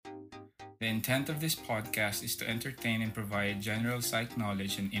The intent of this podcast is to entertain and provide general psych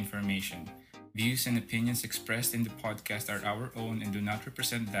knowledge and information. Views and opinions expressed in the podcast are our own and do not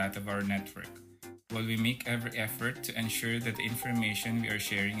represent that of our network. While we make every effort to ensure that the information we are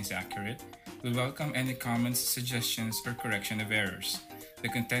sharing is accurate, we welcome any comments, suggestions, or correction of errors. The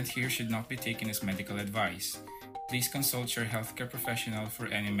content here should not be taken as medical advice. Please consult your healthcare professional for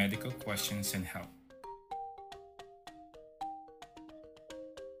any medical questions and help.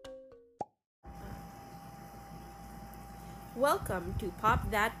 Welcome to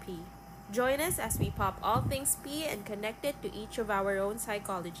Pop That P. Join us as we pop all things P and connect it to each of our own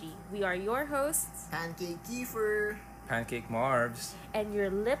psychology. We are your hosts Pancake Kiefer. Pancake Marvs. and your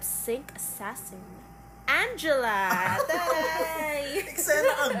lip sync assassin, Angela! Tay!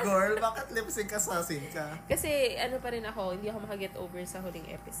 Eksena ka, girl. Bakit lip sync assassin ka? Kasi ano pa rin ako, hindi ako makaget over sa huling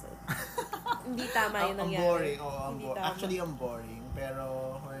episode. Hindi tama yung Ang nangyari. boring. Oo, Hindi tama. Actually, ang boring.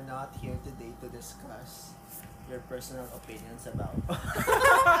 Pero we're not here today to discuss your personal opinions about...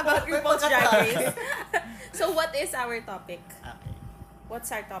 About RuPaul's Drag Race. So what is our topic? Okay.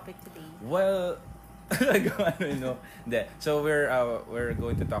 What's our topic today? Well, So we're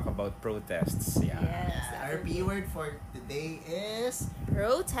going to talk about protests. Yeah. Yes. Our P word for today is...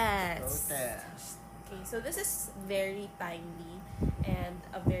 Protest. Protest. Okay, so this is very timely and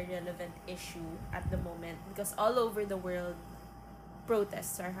a very relevant issue at the moment because all over the world,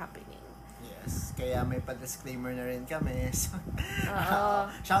 protests are happening. Yes. Kaya may pa-disclaimer na rin kami. So, Oo.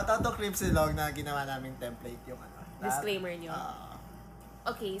 shoutout to Cripsilog na ginawa naming template yung ano. Disclaimer nyo. Ah,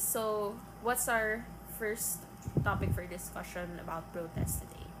 Okay, so what's our first topic for discussion about protests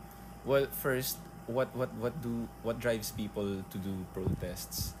today? Well, first, what drives people to do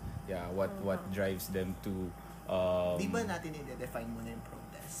protests? Yeah, what drives them to di ba natin i-define muna yung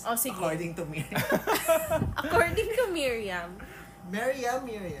protest? Oh, sige. According to Miriam. According to Miriam,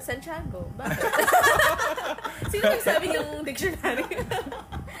 Miriam. Santiago, bakit? Sino nagsabi yung dictionary?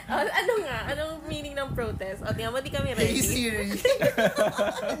 Ano nga? Anong meaning ng protest? O, tingnan mo, di kami ready. Hey Siri.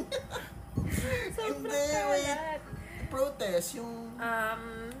 Sobrang Hindi, kawalat. protest, yung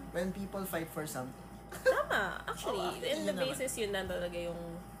Um, when people fight for something. Tama. Actually, Oh, actually, in the yun naman. basis, yun na talaga yung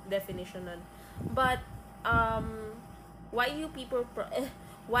definition nun. But, why do people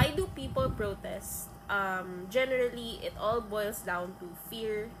protest? Generally, it all boils down to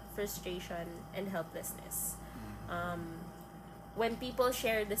fear, frustration, and helplessness. When people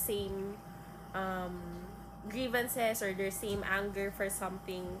share the same grievances or their same anger for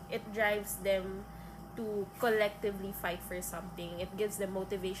something, it drives them to collectively fight for something. It gives them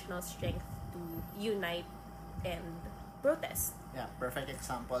motivational strength to unite and protest. Yeah, perfect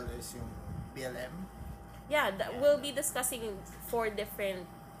example is yung BLM. Yeah, we'll be discussing 4 different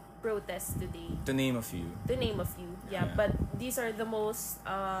protests today. To name a few. To name a few. Yeah, Yeah. but these are the most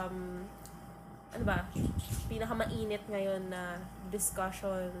ano ba? Pinakamainit ngayon na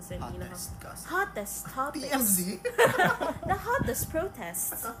discussions and hottest topics. TMZ. The hottest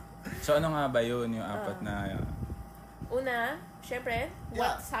protests. So ano nga ba yun yung apat na Una, syempre, Yeah.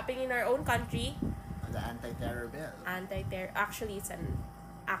 what's happening in our own country? The anti-terror bill. Anti-terror. Actually, it's an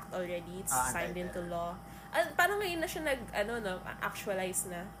act already. It's signed into Anti-terror. law. Parang ngayon na siya actualize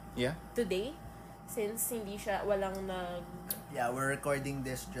na Yeah? today. Since hindi siya, walang Yeah, we're recording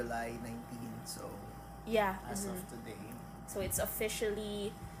this July 19, so yeah. as mhm. of today. So it's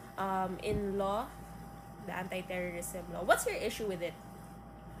officially in law, the anti-terrorism law. What's your issue with it?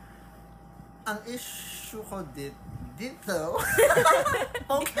 Ang issue ko dito,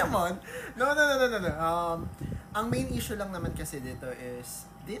 Pokemon. No. Ang main issue lang naman kasi dito is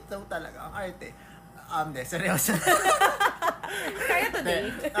dito talaga ang arte. Seryoso. Kaya today.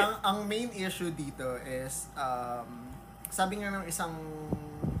 ang main issue dito is sabi nga ng isang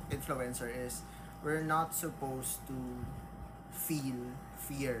influencer is we're not supposed to feel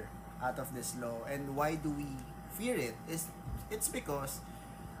fear out of this law. And why do we fear it? It's because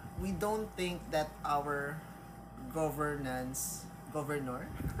we don't think that our governor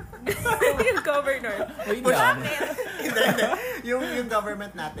Yung governor. Wait lang. hindi. yung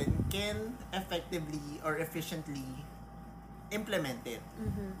government natin can effectively or efficiently implement it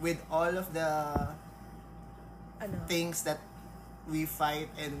with all of the Ano? things that we fight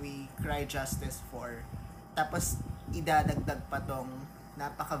and we cry justice for. Tapos idadagdag pa tong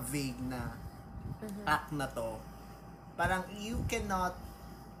napaka-vague na act na to. Parang you cannot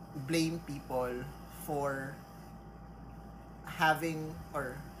blame people for having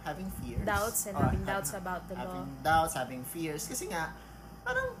fears. Doubts and Or having doubts about the law. Having doubts, having fears. Kasi nga,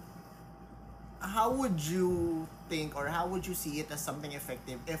 parang, how would you think or how would you see it as something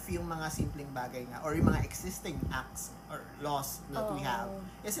effective if yung mga simpleng bagay nga or yung mga existing acts or laws that we have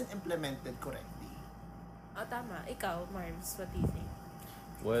isn't implemented correctly? Tama. Ikaw, Marvs, what do you think?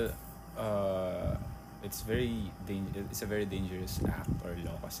 Well, it's a very dangerous act or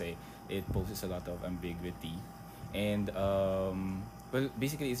law kasi it poses a lot of ambiguity and well,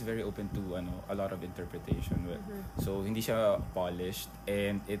 basically it's very open to a lot of interpretation. So hindi siya polished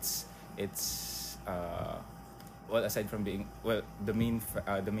and it's well, aside from being, well, the main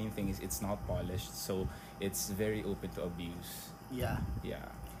thing is it's not polished, so it's very open to abuse. Yeah.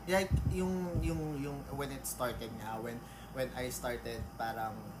 Like yung when it started nga, when I started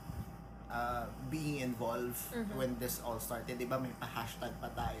parang being involved when this all started, di ba may pa-hashtag pa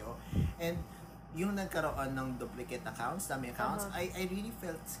tayo, and yung nagkaroon ng duplicate accounts, dami accounts, I really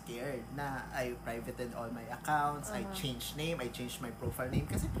felt scared na I privated all my accounts, I changed name, I changed my profile name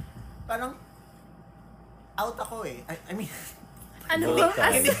kasi parang out ako eh. I mean, Ano?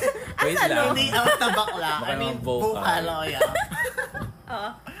 Wait lang. hindi out na bakla. Baka I mean, naman vocal. vocal ako, yeah. Oo.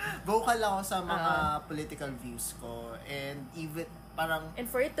 Vocal ako sa mga political views ko, and even parang And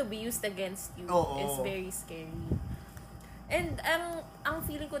for it to be used against you is very scary. And ang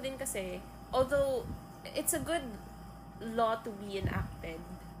feeling ko din kasi, although it's a good law to be enacted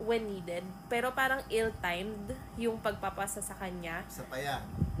when needed, pero parang ill-timed yung pagpapasa sa kanya. sa payan.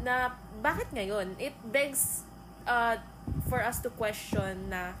 Na bakit ngayon? It begs for us to question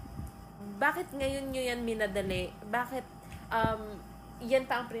na bakit ngayon nyo yan minadali? Bakit yan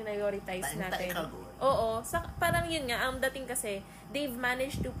pa ang prioritize natin? Oo. Parang yun nga, ang dating kasi, they've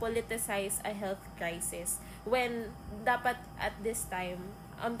managed to politicize a health crisis when dapat at this time,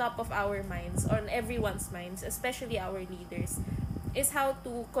 on top of our minds, on everyone's minds, especially our leaders, is how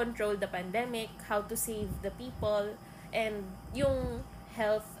to control the pandemic, how to save the people, and yung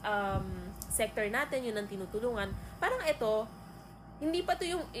health sector natin, yun ang tinutulungan. Parang ito, hindi pa to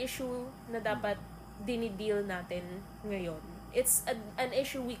yung issue na dapat dinideal natin ngayon. It's an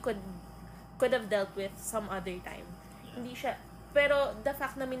issue we could have dealt with some other time. Hindi siya, pero the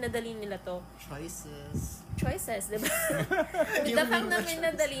fact na minadali nila to, choices, diba? The fact na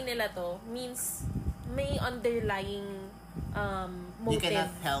minadali nila to means may underlying motive. You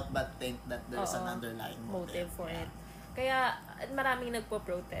cannot help but think that there's an underlying motive for it. Kaya maraming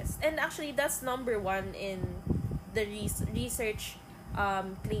nagpo-protest. And actually, that's number one in the research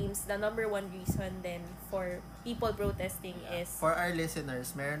claims. The number one reason then for people protesting is... For our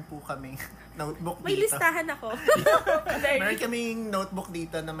listeners, meron po kaming notebook dito. May listahan ako. Meron kaming notebook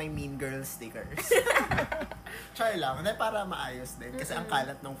dito na may Mean Girl stickers. Char lang. Para maayos din. Kasi ang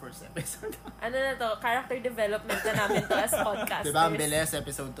kalat ng first episode. Ano na to? Character development na namin to as podcasters. Diba? Ang bilis,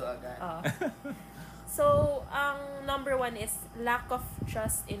 episode 2 agad. So, ang number one is lack of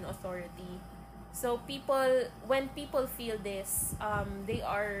trust in authority. So, when people feel this, they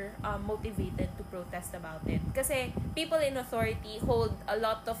are motivated to protest about it. Kasi people in authority hold a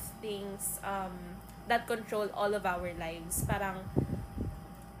lot of things that control all of our lives. Parang,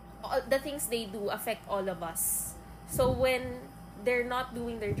 the things they do affect all of us. So, when they're not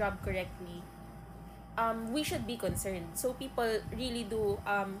doing their job correctly, we should be concerned. So people really do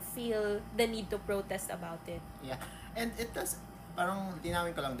feel the need to protest about it. Yeah. And it does, parang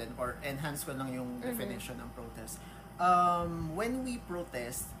linawin ko lang din or enhance ko lang yung definition ng protest. When we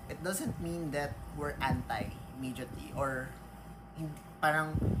protest, it doesn't mean that we're anti immediately or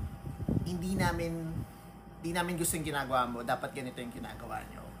parang hindi namin gusto yung ginagawa mo, dapat ganito yung ginagawa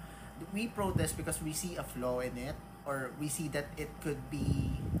nyo. We protest because we see a flaw in it or we see that it could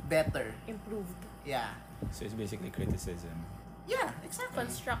be better. Improved. Yeah. So it's basically criticism. Yeah, exactly.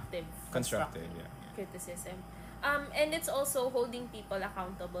 Constructive, yeah. Criticism. And it's also holding people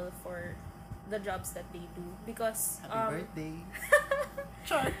accountable for the jobs that they do. Because, Happy birthday.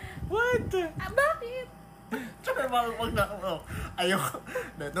 Char. What? Bakit? Char, wag na. Ayoko.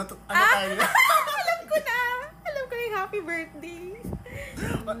 Tayo? Alam ko yung happy birthday.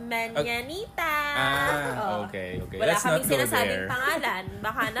 Manyanita. Okay. Wala Let's kaming not go sinasabing there. pangalan.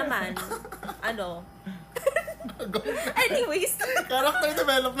 Baka naman, Anyways. Character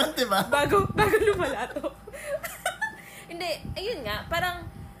development, diba? Bago lumala to. Hindi, ayun nga, parang,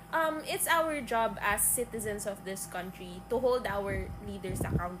 it's our job as citizens of this country to hold our leaders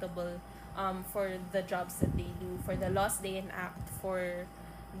accountable for the jobs that they do, for the laws they enact, for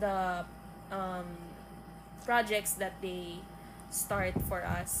the projects that they start for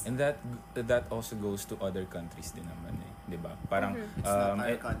us. And that also goes to other countries din naman eh, 'di ba? Parang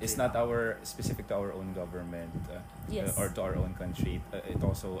it's not our specific to our own government Yes. or to our own country. It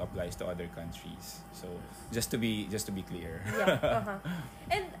also applies to other countries. So just to be clear. Yeah.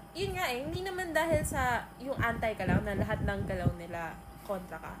 And yun nga hindi naman dahil sa yung anti ka lang na lahat ng galaw nila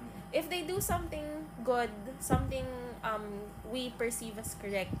kontra ka. If they do something good, something we perceive as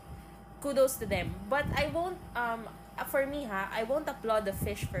correct, kudos to them. But I won't for me I won't applaud the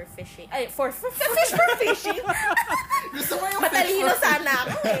fish for fishing. Ay, for fish for fishing. Gusto mo yung Matalino fish sana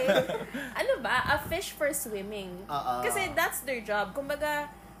ako eh. Ano ba? A fish for swimming. Oo. Kasi that's their job. Kumbaga,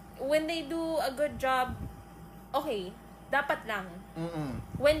 when they do a good job, okay, dapat lang.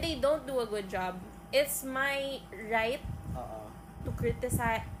 When they don't do a good job, it's my right Oo. to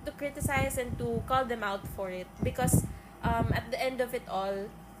criticize and to call them out for it because at the end of it all,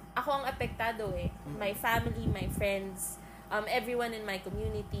 ako ang apektado eh. My family, my friends, everyone in my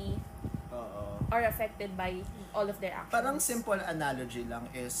community Oo. are affected by all of their actions. Parang simple analogy lang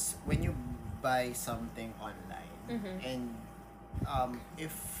is when you buy something online and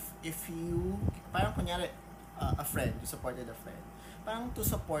if you parang kunyari a friend, you supported a friend. Parang to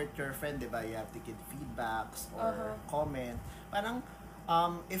support your friend, 'di ba? You have to give feedbacks or comment. Parang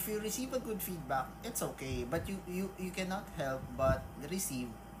if you receive a good feedback, it's okay, but you cannot help but receive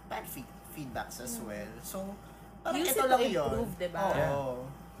bad feedbacks as well. So parang Use ito it to lang 'yon. improve, 'di ba? Oo.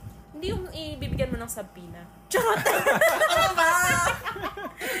 Hindi yung ibibigyan mo ng sabpina. Charot! Ano ba?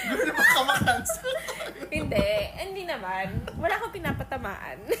 Gusto mo ka makancel? Hindi naman. Wala akong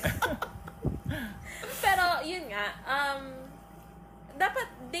pinapatamaan. Pero, yun nga,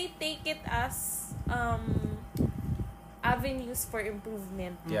 dapat they take it as avenues for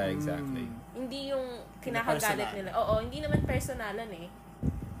improvement. Yeah, exactly. Hindi yung kinakagalit nila. Oo, hindi naman personalan eh.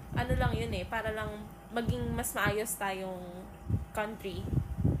 Ano lang yun eh, para lang maging mas maayos tayong country.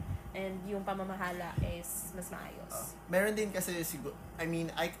 And yung pamamahala is mas maayos. Meron din kasi siguro,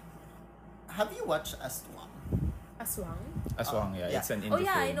 have you watched Aswang? Aswang? Aswang, yeah. Yeah. It's an indie Oh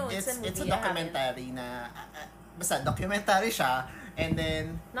yeah, I film. know. It's a movie. It's a documentary na basta documentary siya and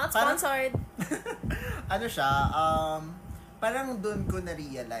then Not parang- sponsored. ano siya parang doon ko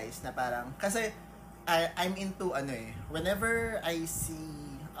na-realize na parang kasi I'm into whenever I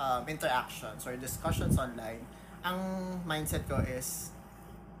see interactions or discussions online, ang mindset ko is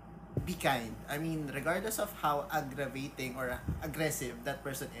be kind. I mean, regardless of how aggravating or aggressive that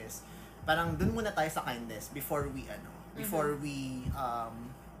person is, parang dun muna tayo sa kindness before we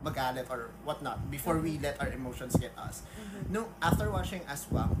magalit or whatnot, before we let our emotions get us. No, after watching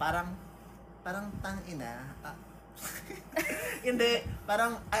Aswang, parang tangina. Hindi,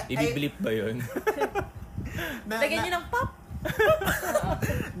 parang Ibiblip ba yun? Lagyan nyo ng pop.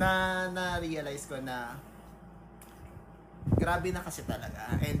 na-realize ko na grabe na kasi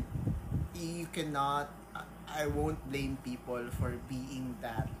talaga, and you cannot I won't blame people for being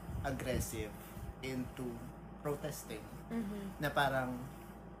that aggressive into protesting. Na parang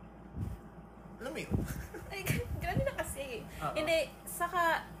alam mo yun. Ay, grabe na kasi. Oo. Hindi,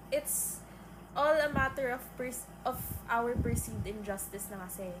 saka, it's all a matter of our perceived injustice na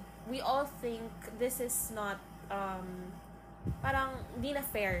kasi. We all think this is not, parang, di na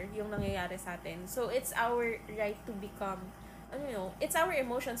fair yung nangyayari sa atin. So, it's our right to become, it's our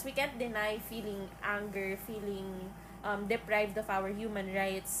emotions. We can't deny feeling anger, feeling deprived of our human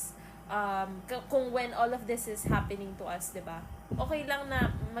rights. Kung when all of this is happening to us, diba? Okay lang na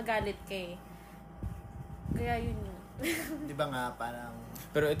magalit ka eh. Kaya yun yung... Di ba nga parang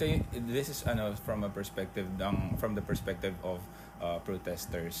Pero this is from the perspective of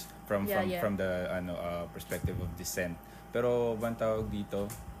protesters from the perspective of dissent. Pero one tawag dito,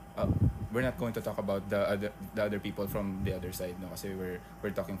 we're not going to talk about the other people from the other side, no, kasi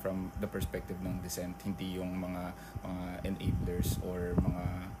we're talking from the perspective ng dissent, hindi yung mga enablers or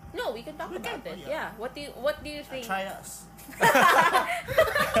mga No, we can talk about it. Yeah. What do you think? try us.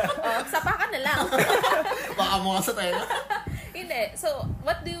 Sapa ka na lang. Baka mo nga sa tayo. Hindi. So,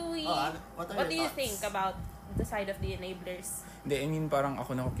 what do what do you think about the side of the enablers? Hindi, I mean, parang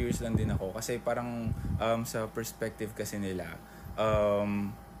ako curious lang din ako kasi parang sa perspective kasi nila,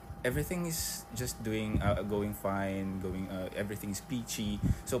 everything is just going fine, everything is peachy.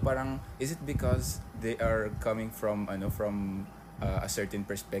 So parang is it because they are coming from a certain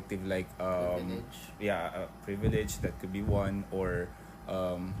perspective, like Privilege. Privilege, that could be one, or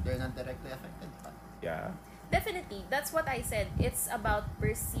They're not directly affected pa. yeah. Definitely. That's what I said. It's about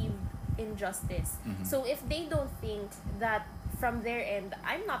perceived injustice. So, if they don't think that from their end,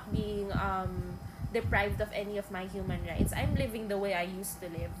 I'm not being deprived of any of my human rights. I'm living the way I used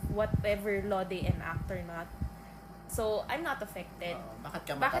to live, whatever law they enact or not. So, I'm not affected. Bakit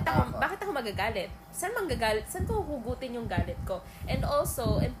ka Bakit ako magagalit? Saan manggagalit? Saan ko hugutin yung galit ko? And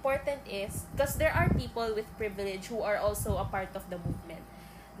also, important is, because there are people with privilege who are also a part of the movement.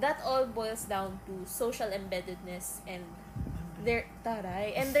 That all boils down to social embeddedness and their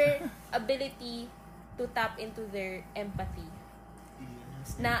ability to tap into their empathy.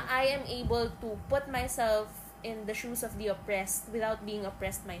 Yes. Na I am able to put myself in the shoes of the oppressed without being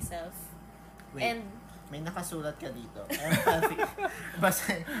oppressed myself. Wait, And may nakasulat ka dito. Empathy.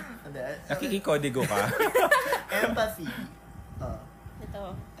 Basta, hindi. Nakikikodigo ka. Empathy.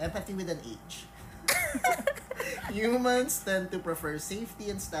 ito, Empathy with an H. Humans tend to prefer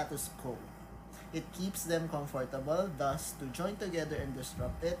safety and status quo. It keeps them comfortable, thus, to join together and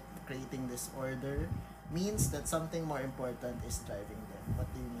disrupt it, creating disorder, means that something more important is driving them.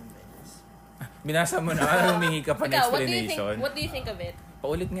 What do you mean by this? Binasa mo na, humingi ka pa ng ikaw, explanation. what do you think of it?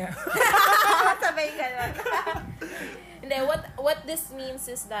 Paulit nga. Sabay ka lang. Hindi, what this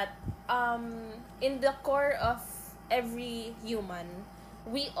means is that in the core of every human,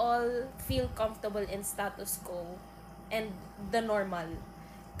 we all feel comfortable in status quo and the normal.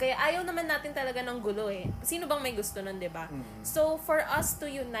 Kaya ayaw naman natin talaga ng gulo eh. Sino bang may gusto nun, 'di ba? So for us to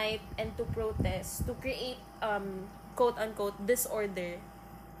unite and to protest, to create quote unquote disorder,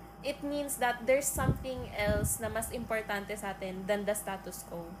 it means that there's something else na mas importante sa atin than the status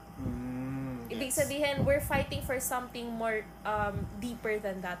quo. Ibig sabihin, we're fighting for something more deeper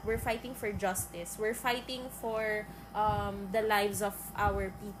than that. We're fighting for justice. We're fighting for the lives of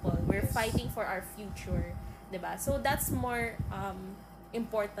our people. We're fighting for our future. 'Di ba? So that's more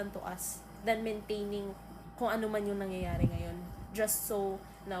important to us than maintaining kung ano man yung nangyayari ngayon. Just so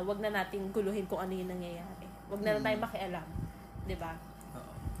na wag na nating guluhin kung ano yung nangyayari. Wag na lang tayo makialam. 'Di ba?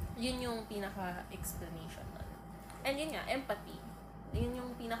 Yun yung pinaka-explanation nun. And yun nga, empathy. Yun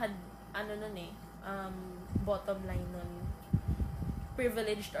yung bottom line nun.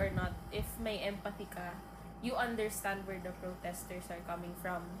 Privileged or not, if may empathy ka, you understand where the protesters are coming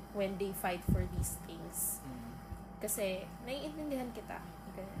from when they fight for these things. Kasi, naiintindihan kita.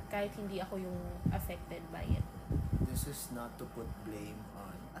 Kahit hindi ako yung affected by it. This is not to put blame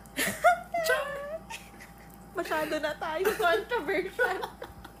on. Masyado na tayo controversial.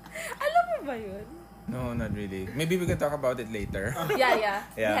 Alam mo ba yun? No, not really. Maybe we can talk about it later. Yeah.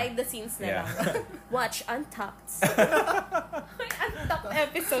 Yeah. Behind the scenes na Yeah. lang. Watch Untucked. May Untucked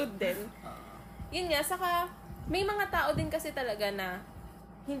episode din. Yun nga, saka may mga tao din kasi talaga na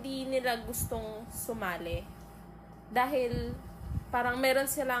hindi nila gustong sumali. Dahil parang meron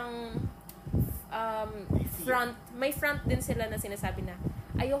silang may front din sila na sinasabi na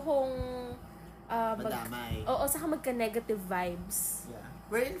ayokong Madamay. Oo, saka magka-negative vibes. Yeah.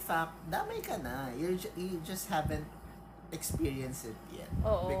 Where in fact, damay ka na. You just haven't experienced it yet.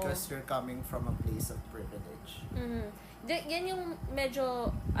 Oo. Because you're coming from a place of privilege. Yan yung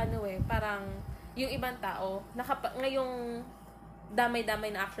medyo, parang yung ibang tao, ngayong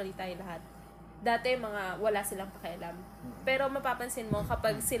damay-damay na actually tayo lahat. Dati mga wala silang pakialam. Pero mapapansin mo,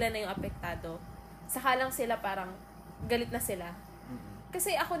 kapag sila na yung apektado, saka lang sila parang galit na sila.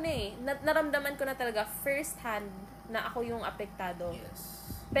 Kasi ako naramdaman ko na talaga first hand na ako yung apektado. Yes.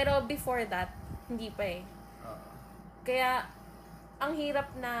 Pero before that, hindi pa eh. Kaya, ang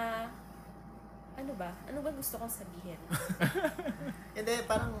hirap na, ano ba gusto kong sabihin? Hindi,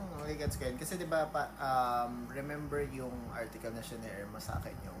 parang, okay, gets ko yun. Kasi diba, remember yung article na sinare mo sa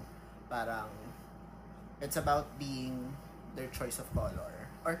akin, yung parang, it's about being their choice of color.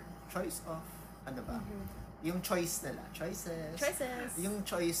 Or choice of, yung choice nila. Choices. Yung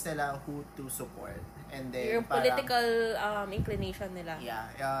choice nila who to support. And then, Yung political inclination nila.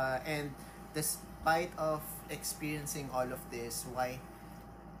 Yeah. And despite of experiencing all of this,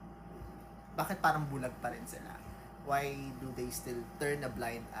 bakit parang bulag pa rin sila? Why do they still turn a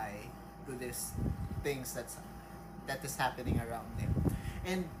blind eye to these things that is happening around them?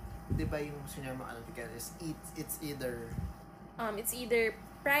 And, di ba yung senior mo article is, it's either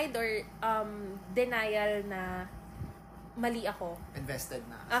pride or denial na mali ako. invested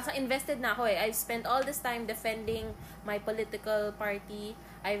na. Invested na ako eh. I've spent all this time defending my political party.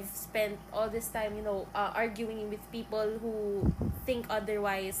 I've spent all this time, arguing with people who think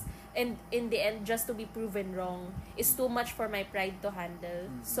otherwise. And in the end, just to be proven wrong is too much for my pride to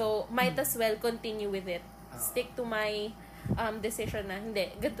handle. So, might as well continue with it. Stick to my decision na, hindi,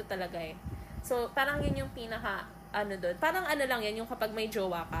 ganito talaga eh. So, parang yun yung doon. Parang lang yan, yung kapag may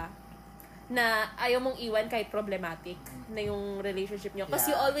jowa ka, na ayaw mong iwan kahit problematic na yung relationship nyo. Because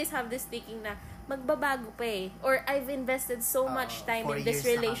you always have this thinking na, magbabago pa eh. Or, I've invested so much time in this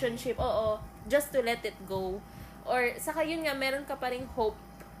relationship. Oo, just to let it go. Or, saka yun nga, meron ka pa ring hope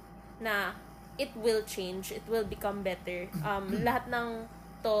na it will change, it will become better. Lahat ng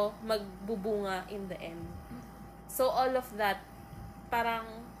to magbubunga in the end. So, all of that, parang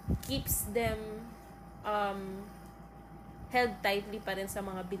keeps them held tightly pa rin sa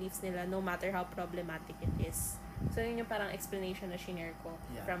mga beliefs nila no matter how problematic it is. So, yun yung parang explanation na shinare ko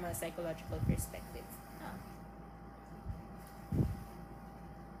Yeah. from a psychological perspective.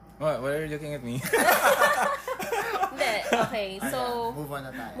 What are you looking at me? Hindi, okay. So, Ayan, move on na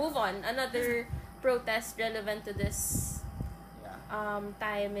tayo. move on. Another protest relevant to this Yeah.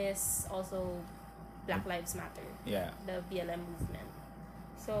 time is also Black Lives Matter. Yeah. The BLM movement.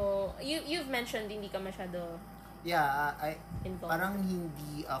 So, you've mentioned hindi ka masyado Yeah, involved. parang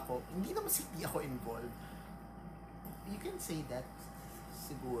hindi naman hindi ako involved. You can say that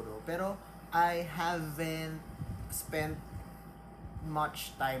siguro. Pero I haven't spent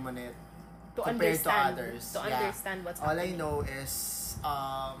much time on it to compared understand, to others. To understand what's All I happening. know is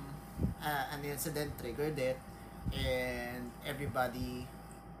an incident triggered it, and everybody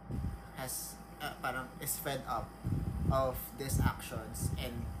has parang is fed up of these actions,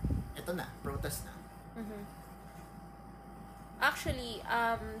 and ito na, protest na. Mhm. Actually,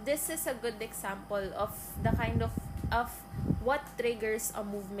 this is a good example of the kind of what triggers a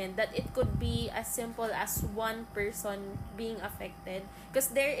movement, that it could be as simple as one person being affected,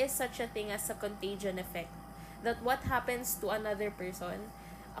 because there is such a thing as a contagion effect, that what happens to another person,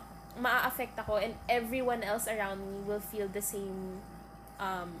 maa-affect ako, and everyone else around me will feel the same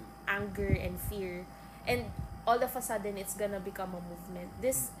anger and fear, and all of a sudden it's gonna become a movement.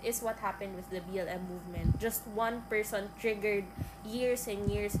 This is what happened with the BLM movement. Just one person triggered years and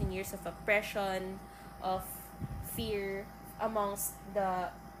years and years of oppression, of fear amongst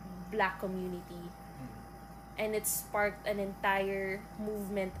the Black community, and it sparked an entire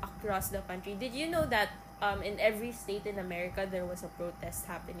movement across the country. Did you know that in every state in America there was a protest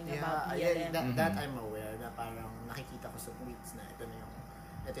happening about BLM? That I'm aware, na parang nakikita ko sa tweets na ito na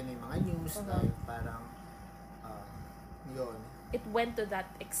yung mga news, Uh-huh. like parang yun. It went to that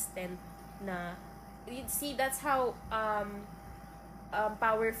extent na, you see, that's how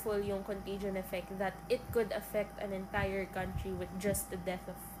powerful yung contagion effect, that it could affect an entire country with just the death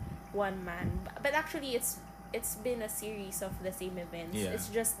of one man. But actually it's been a series of the same events. Yeah. It's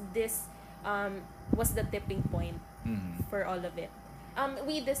just this was the tipping point Mhm. for all of it.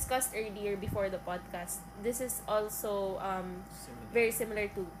 We discussed earlier before the podcast, this is also very similar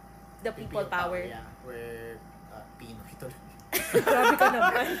to the people power. Yeah, where Pinoy tuloy. Grabe ka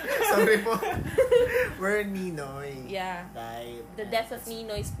naman. Sorry po. Where Ninoy Yeah. died. The and death of it's-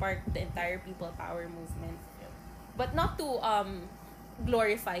 Ninoy sparked the entire people power movement. But not to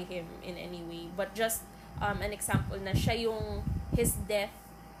glorify him in any way, but just an example na siya yung, his death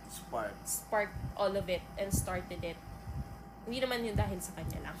sparked all of it and started it. Hindi naman yun dahil sa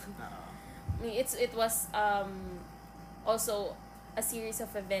kanya lang. I mean, it was also a series of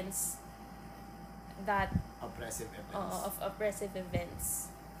events that Oppressive events. of oppressive events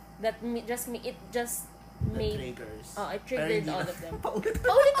that it just The made triggers. it triggered Pero all hindi of them. Paulit.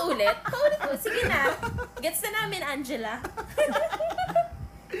 Paulit-ulit. Sige na. Gets na namin, Angela.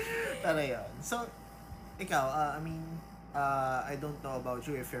 Pero yun. So, ikaw, I don't know about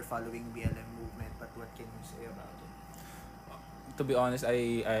you if you're following BLM movement, but what can you say about it? To be honest,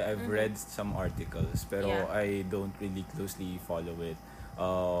 I've read some articles, pero Yeah. I don't really closely follow it.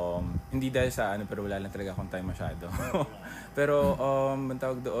 Hindi dahil sa pero wala lang talaga akong time masyado. Pero ang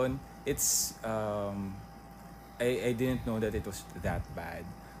tawag doon, it's I didn't know that it was that bad.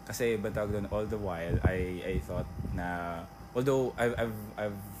 Kasi ang tawag doon, all the while I thought na, although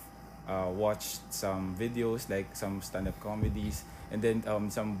I've watched some videos, like some stand-up comedies, and then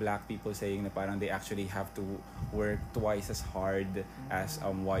some Black people saying na parang they actually have to work twice as hard as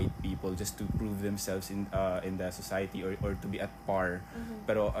white people just to prove themselves in the society, or to be at par.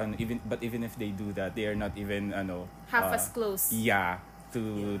 Pero even if they do that, they are not even Half as close.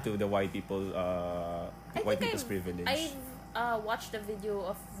 to the white people white people's privilege. I've watched a video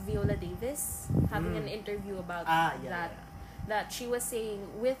of Viola Davis having an interview about Yeah. that she was saying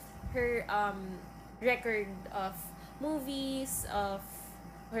with her record of movies, of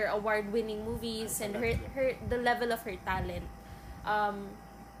her award-winning movies, and her the level of her talent,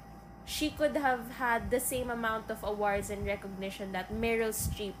 she could have had the same amount of awards and recognition that Meryl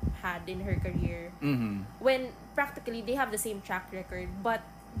Streep had in her career, when practically they have the same track record, but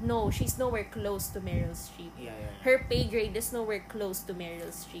no, she's nowhere close to Meryl Streep. Yeah. Her pay grade is nowhere close to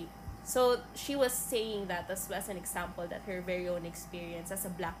Meryl Streep. So she was saying that as an example, that her very own experience as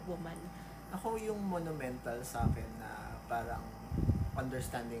a Black woman. Ako yung monumental sa akin na parang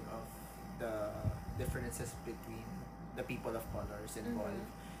understanding of the differences between the people of colors involved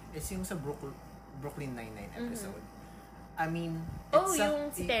is yung sa Brooklyn Nine-Nine episode. I mean, Yung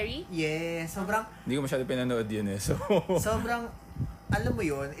si Terry? Yeah, sobrang Hindi ko masyado pinanood yun so sobrang alam mo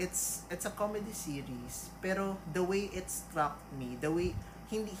yun, it's a comedy series, pero the way it struck me, the way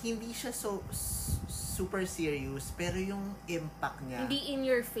hindi siya so super serious, pero yung impact niya, Hindi in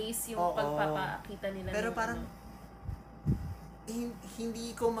your face yung Oo. pagpapakita nila. pero ng parang, ano.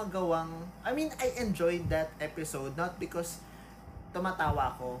 hindi ko magawang, I mean, I enjoyed that episode, not because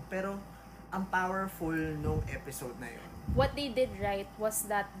tumatawa ko, pero ang powerful nung episode na yun. What they did right was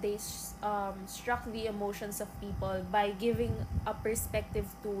that they struck the emotions of people by giving a perspective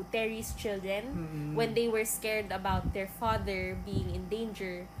to Terry's children when they were scared about their father being in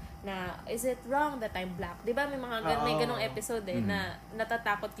danger. Na, is it wrong that I'm black? Diba may may ganong episode na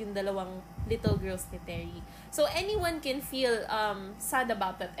natatakot yung dalawang little girls ni Terry. So anyone can feel sad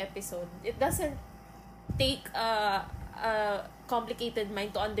about that episode. It doesn't take a complicated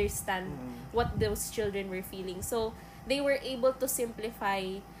mind to understand what those children were feeling. So they were able to simplify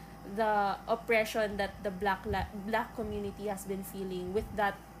the oppression that the black community has been feeling with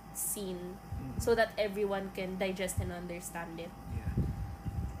that scene, so that everyone can digest and understand it, Yeah.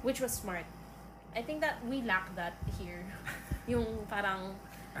 which was smart. I think that we lack that here. Yung parang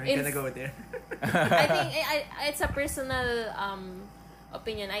Are you gonna go there? I think it's a personal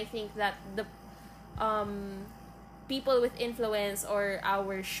opinion. I think that the people with influence or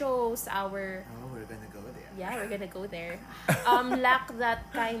our shows, our Oh, we're gonna go there. yeah, we're gonna go there. Lack that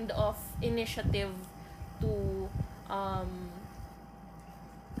kind of initiative to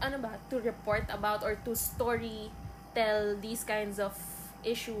to report about or to story tell these kinds of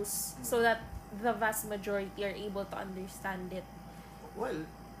issues so that the vast majority are able to understand it. Well,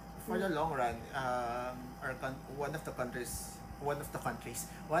 for the long run, one of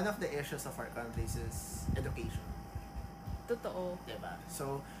the issues of our countries is education. Totoo. Diba?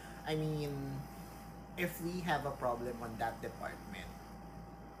 So, I mean, if we have a problem on that department,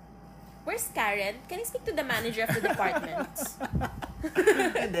 Where's Karen? Can I speak to the manager of the department?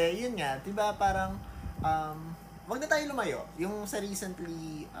 hindi, yun nga, diba parang, wag na tayo lumayo. Yung sa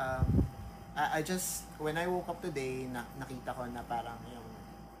recently, I just, when I woke up today, nakita ko na parang yung,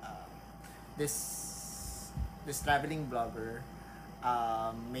 this traveling blogger,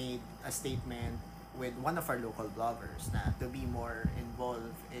 made a statement with one of our local bloggers na to be more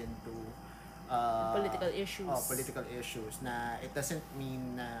involved into Political issues. Political issues na it doesn't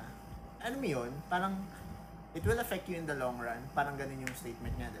mean na ano mo yun, parang it will affect you in the long run. Parang ganun yung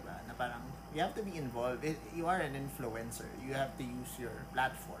statement niya, di ba? Na parang you have to be involved. You are an influencer. You have to use your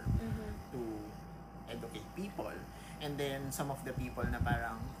platform to educate people. And then some of the people na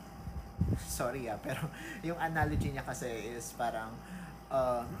parang sorry pero yung analogy niya kasi is parang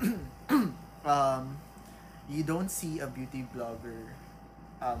you don't see a beauty blogger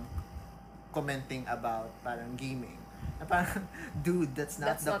commenting about parang gaming. Na parang, dude, that's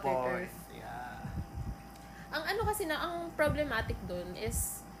not the not your point. turf. Yeah. Ang ano kasi na, ang problematic dun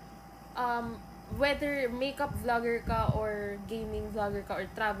is whether makeup vlogger ka or gaming vlogger ka or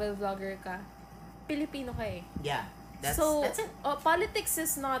travel vlogger ka, Pilipino ka eh. Yeah. That's it. Politics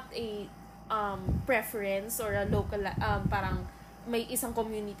is not a preference or a local parang may isang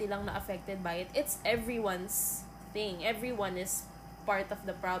community lang na affected by it. It's everyone's thing. Everyone is part of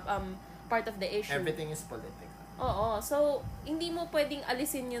the part of the issue. Everything is political. Oo. So, hindi mo pwedeng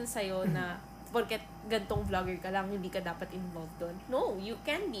alisin yun sa'yo na porket gantong vlogger ka lang, hindi ka dapat involved doon. No, you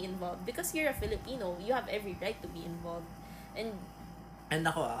can be involved because you're a Filipino. You have every right to be involved. And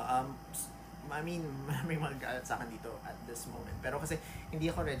ako, I mean, may mag-aalat sa akin dito at this moment. Pero kasi, hindi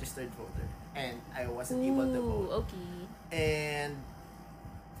ako registered voter. And I wasn't able to vote. Okay. And,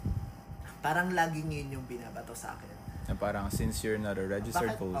 parang laging yun yung binabato sa akin. Na parang since you're not a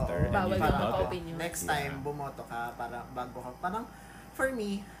registered Bakit? voter Oo. and Bawal you yung did not opinion. Next Yeah. time, bumoto ka, para bago ka. Parang, for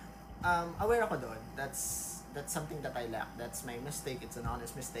me, aware ako doon. That's something that I lack. That's my mistake. It's an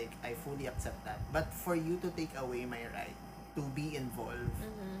honest mistake. I fully accept that. But for you to take away my right to be involved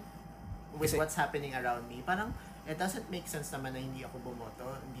with Kasi- what's happening around me, parang, it doesn't make sense naman na hindi ako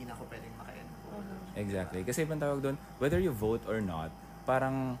bumoto, hindi na ako pwedeng maka-involve. Exactly. Kasi ibang tawag doon, whether you vote or not,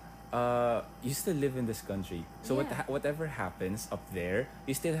 parang you still live in this country. So Yeah. whatever happens up there,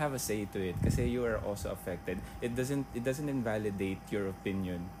 you still have a say to it kasi you are also affected. It doesn't invalidate your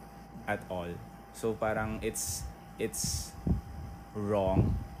opinion at all. So parang it's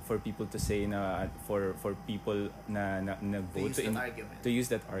wrong for people to say na for people na vote argument. to use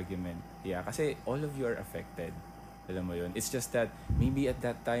that argument. Yeah, kasi all of you are affected. Alam mo yun. It's just that maybe at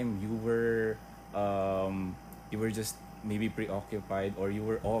that time you were just maybe preoccupied or you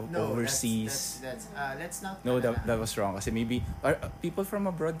were overseas. Let's not. No, that was wrong. Kasi maybe people from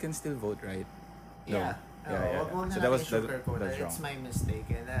abroad can still vote, right? No. Yeah. Yeah. Wag So na that was natin sugarcoat that's it. wrong. It's my mistake.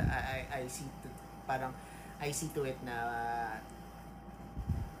 And I see to it na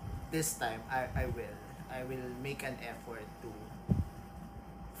this time I will make an effort to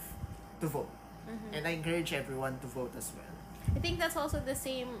vote. And I encourage everyone to vote as well. I think that's also the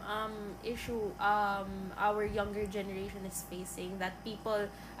same issue our younger generation is facing, that people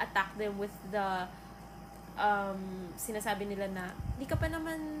attack them with the sinasabi nila na hindi ka pa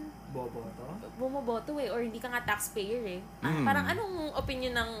naman Boboto? bumoboto or hindi ka nga taxpayer parang anong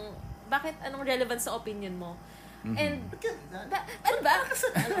opinion ng anong relevance sa opinion mo? And ano ba?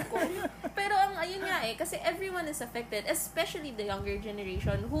 Alam ko. Pero ayun nga kasi everyone is affected, especially the younger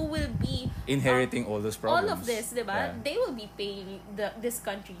generation who will be inheriting all those problems. All of this, diba? Yeah. They will be paying this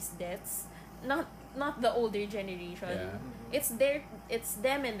country's debts, not the older generation. Yeah. It's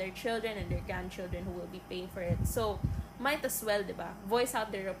them and their children and their grandchildren who will be paying for it. So might as well, diba? Voice out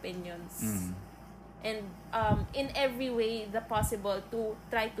their opinions. And in every way the possible to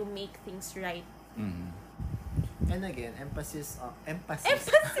try to make things right. And again, emphasis.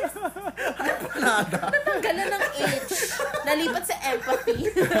 Natanggalan ng H. Nalipat sa empathy.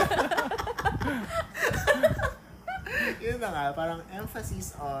 Yun na nga, parang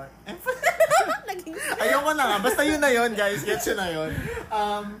emphasis on... Naging... Ayoko na nga, basta yun na yun, guys. Gets yun na yun.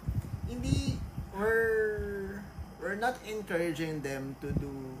 Hindi, we're not encouraging them to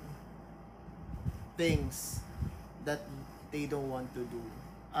do things that they don't want to do.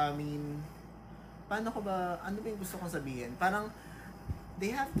 I mean, ano ba yung gusto kong sabihin? Parang,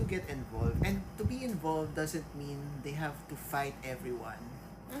 they have to get involved. And to be involved doesn't mean they have to fight everyone.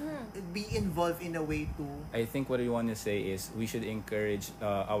 Be involved in a way to... I think what you want to say is we should encourage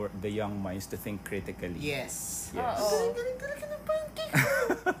the young minds to think critically. Yes. Oo.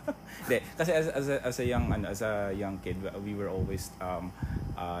 Kasi as a young kid, we were always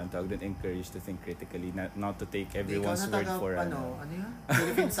encouraged to think critically, not to take everyone's word for ano yun?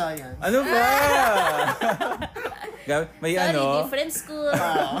 Philippine science. Ano ba? May Sorry, different school.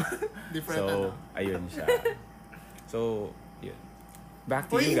 Different so, ayun siya. So, yun. Back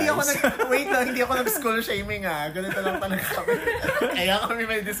to you hindi guys. Hindi ako nag-school shaming Ganito lang talaga kami. Kaya kami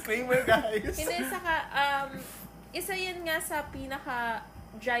may disclaimer, guys. Hindi, saka, isa yun nga sa pinaka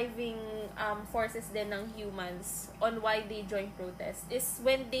driving forces din ng humans on why they join protest is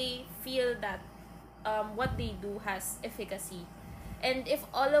when they feel that what they do has efficacy. And if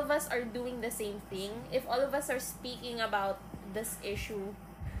all of us are doing the same thing, if all of us are speaking about this issue,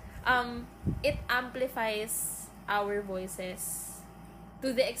 it amplifies our voices to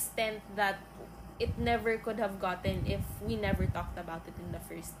the extent that it never could have gotten if we never talked about it in the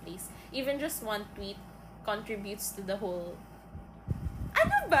first place. Even just one tweet contributes to the whole.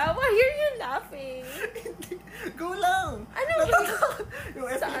 Ano ba? Why are you laughing? Go lang! Ano Yung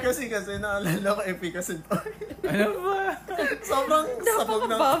efficacy kasi, naalala ko efficacy to. Ano ba? Sobrang sabog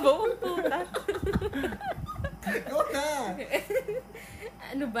na. Napakababaw ang puta. Go na!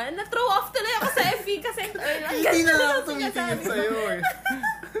 Ano ba? Na-throw off tuloy ako sa efficacy. Hindi na lang ako tumitingin sa'yo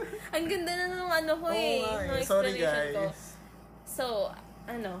Ang ganda na ng ano ko ng Sorry, explanation ko. guys. So,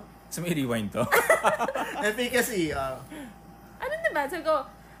 ano? So may rewind to? Efficacy, Ano na ba? Sabi ko,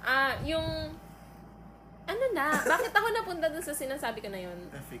 yung... Ano na? Bakit ako napunta dun sa sinasabi ko na yun?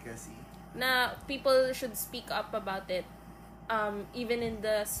 efficacy. Na people should speak up about it even in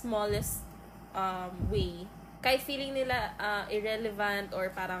the smallest way. Kahit feeling nila irrelevant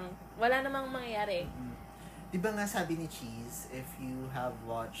or parang wala namang mangyayari. Diba nga sabi ni Cheese, if you have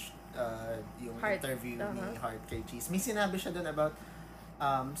watched yung Heart. interview ni Heart kay Cheese, may sinabi siya dun about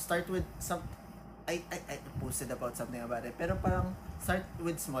start with some... I posted about something about it, pero parang start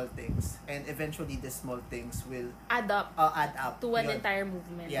with small things and eventually the small things will Add up add up to an Yun. entire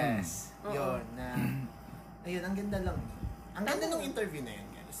movement. Yes. Oo. Yun. Ayun, ang ganda lang. Ang ganda ng interview na yun,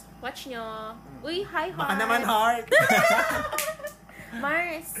 guys. Watch nyo. Uy, hi, Heart. Baka naman, Heart.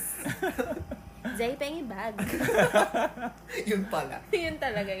 Mars. Zay pengi bag. Yun pala. Yun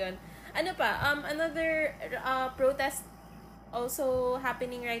talaga yun. Ano pa? Another protest also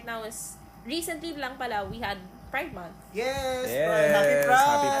happening right now is recently lang pala we had Pride Month. Yes! Yes, Happy Pride!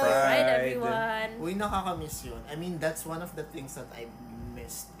 Happy Pride. Pride, everyone. Uy, nakakamiss yun. I mean, that's one of the things that I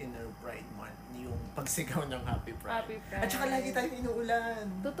missed in our Pride Month. Yung pagsigaw ng Happy Pride. Happy Pride. At saka lagi tayong inuulan.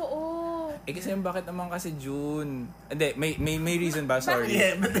 Totoo. Kasi bakit naman kasi June? Hindi, may reason ba? Sorry.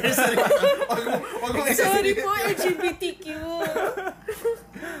 Yeah, but there's a reason. Wag mong Sorry isasabihin. po, LGBTQ.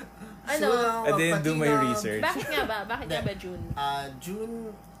 Ano? I didn't do my research. Bakit nga ba June? June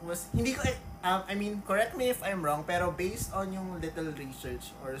was, hindi ko, I mean, correct me if I'm wrong, pero based on yung little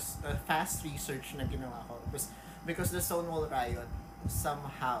research or fast research na ginawa ko, because the Stonewall riot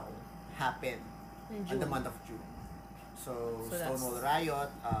somehow happened In on the June. month of June. So that's- Stonewall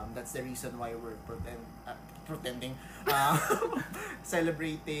riot, that's the reason why we're pretending,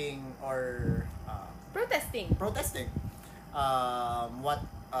 celebrating or Protesting. protesting what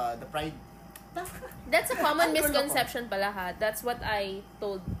the Pride That's a common Ang gulo ko. misconception pala ha. That's what I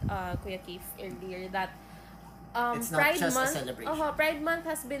told Kuya Keith earlier that It's not just a celebration. Pride Month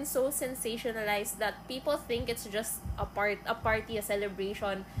has been so sensationalized that people think it's just a party, a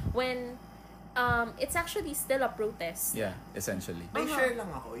celebration when it's actually still a protest. Yeah, essentially. May share lang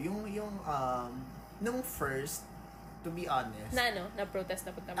ako. Yung nung first, to be honest, Na protest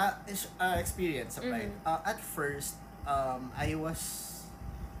na pagkama. experience sa Pride. At first, I was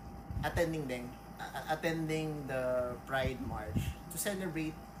attending the Pride March to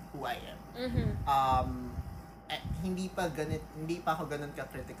celebrate who I am. Hindi pa ako ganun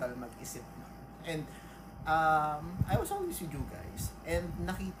ka-critical mag-isip na. And I was always with you guys. And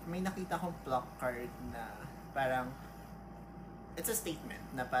may nakita akong placard na parang it's a statement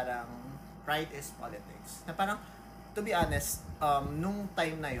na parang pride is politics. Na parang to be honest, nung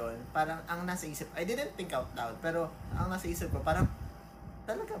time na yon, parang ang nasa isip, I didn't think out loud, pero ang nasa isip ko parang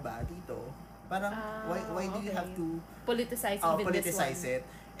talaga ba dito? Parang why do you have to politicize even politicize this one? it?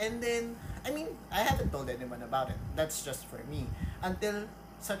 And then, I mean, I haven't told anyone about it. That's just for me. Until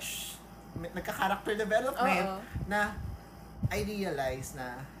such nagka-character development na I realize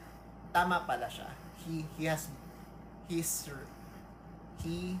na tama pala siya. She,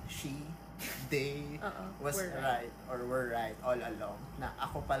 they was we're right or were right all along. Na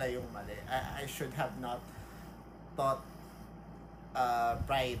ako pala yung mali. I should have not thought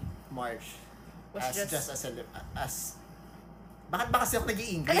Pride March Was as just- as bakit ba kasi ako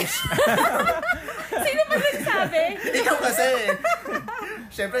nag-i-English? Sino ba nagsabi? Ikaw kasi.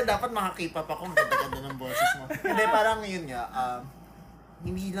 Siyempre, dapat makakeep up ako. Ang ganda-ganda ng boses mo. Hindi, parang yun nga.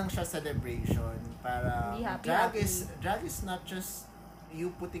 Hindi lang siya celebration. Parang Hindi happy, drag is not just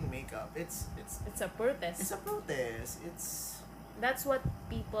you putting makeup. It's It's a protest. a protest. That's what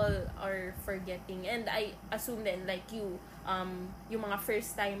people are forgetting. And I assume then, like you, yung mga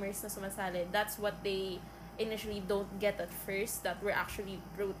first-timers na sumasali, that's what they initially don't get at first, that we're actually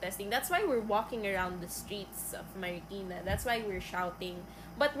protesting. That's why we're walking around the streets of Marikina. That's why we're shouting.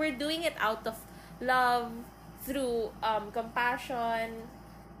 But we're doing it out of love, through compassion,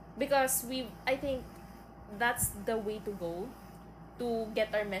 because I think that's the way to go to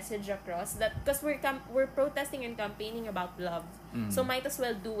get our message across, that because we're protesting and campaigning about love. So might as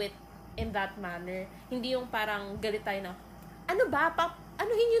well do it in that manner. Hindi yung parang galit tayo na, ano ba,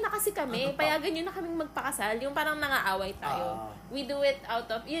 anuhin nyo na kasi kami, payagan nyo na kaming magpakasal, yung parang nangaaway tayo. We do it out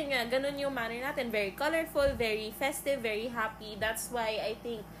of, yun nga, ganun yung manner natin, very colorful, very festive, very happy. That's why I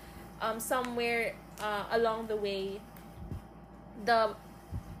think somewhere along the way, the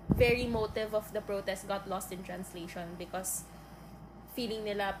very motive of the protest got lost in translation because feeling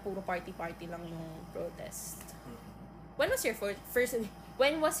nila puro party-party lang yung protest. When was your first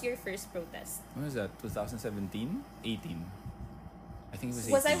protest? When was that? 2017? 18? I think it was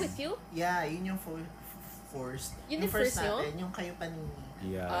 18. Was I with you? yeah, yun yung forced. Yun yung yung first nyo? natin, yung kayo panini.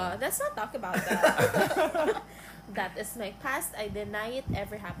 Yeah. Let's not talk about that. That is my past. I deny it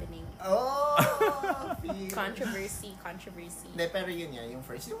ever happening. Oh! feel. Controversy. Hindi, pero yun nga, yung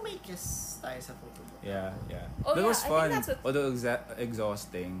first. Yung may kiss tayo sa photo book. Yeah. Oh, That yeah, was I think fun. that's what- Although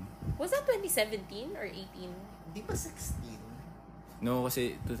exhausting. Was that 2017 or 18? Di ba 16? No,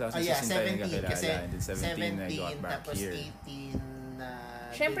 kasi 2016 tayo 17 nagkakilala. kasi And then 17 I got back tapos here. 18 na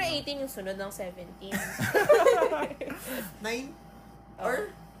Siyempre, din 18 yung sunod ng 17. 9 or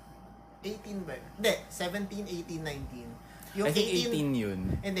 18 ba? Hindi, 17, 18, 19. Yung I think 18 yun.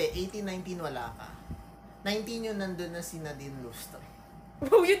 Hindi, 18, 19 wala ka. 19 yun nandun na si Nadine Lustre.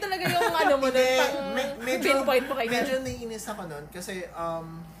 Oh, yun talaga yung ano mo nun, Hindi, pang pinpoint mo kay medyo naiinis ako nun kasi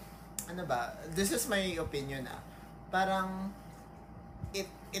ano ba, this is my opinion parang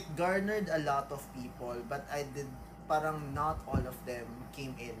it garnered a lot of people but parang not all of them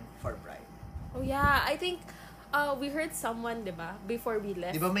came in for Pride. Oh yeah, I think we heard someone, 'di ba, before we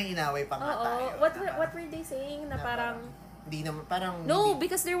left. Di ba may inaway pa nga tayo? What were they saying na parang di naman parang no, hindi-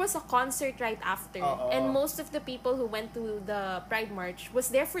 because there was a concert right after. Oo. And most of the people who went to the Pride March was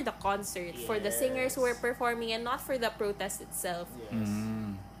there for the concert, for the singers who were Yes. performing and not for the protest itself. Yes.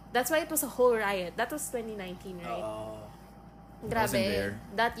 That's why it was a whole riot. That was 2019, right? Grabe. wasn't there.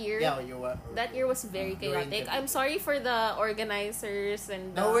 That year. Yeah, you were. That year was very You were chaotic. in I'm sorry for the organizers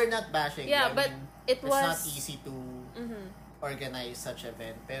and No, we're not bashing. Yeah, I but mean, it it's was not easy to organize such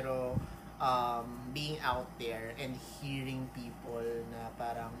event. Pero being out there and hearing people na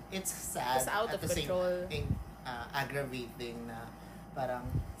parang it's sad It's out at of the control. same thing, aggravating na parang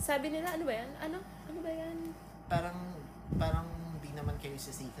Sabi nila, ano ba yan? Ano ba yan? parang di naman kayo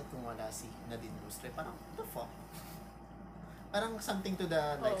sisikat kung wala si Nadine Lustre. Parang what the fuck? Parang something to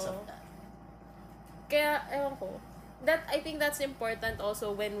the likes of Oo. that. Kaya, ewan ko. that I think that's important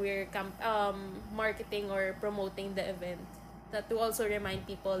also when we're marketing or promoting the event, that to also remind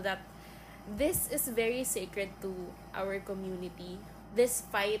people that this is very sacred to our community. This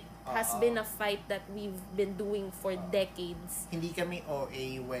fight has been a fight that we've been doing for decades. Hindi kami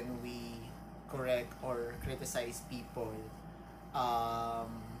OA when we correct or criticize people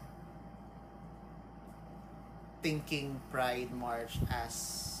thinking Pride March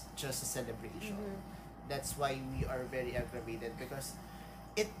as just a celebration. That's why we are very aggravated because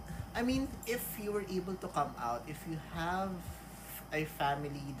if you were able to come out, if you have a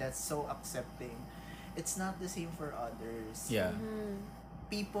family that's so accepting, it's not the same for others. Yeah.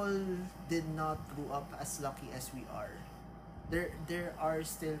 People did not grow up as lucky as we are. There are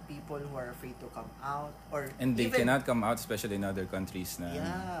still people who are afraid to come out, or And they even, cannot come out, especially in other countries na.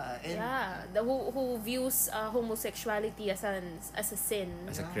 and Who views homosexuality as a sin.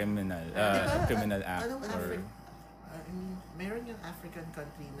 As a criminal, Diba, criminal act. anong Or, meron yung African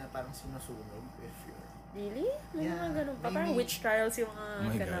country na parang sinusunog if you're Really? May Yeah, mga ganun pa. maybe. Parang witch trials yung mga my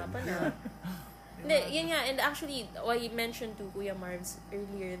God. ganapan. Yeah. Hindi, yun nga. And actually, I mentioned to Kuya Marv's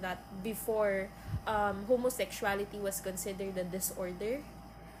earlier that before, homosexuality was considered a disorder.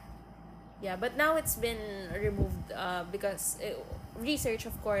 Yeah, but now it's been removed because research,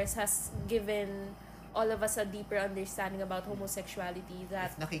 of course, has given all of us a deeper understanding about homosexuality.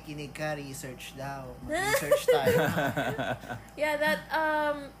 That if nakikinig ka, research daw. Mag-research tayo. yeah, that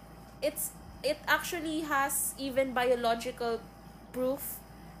it actually has even biological proof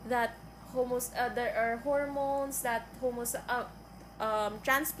that there are hormones that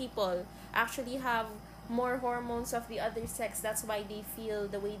trans people actually have more hormones of the other sex. That's why they feel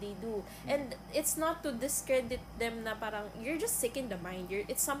the way they do. And it's not to discredit them na parang you're just sick in the mind.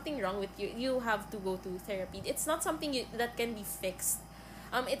 It's something wrong with you. You have to go to therapy. It's not something that can be fixed.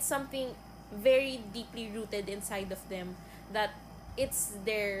 It's something very deeply rooted inside of them that it's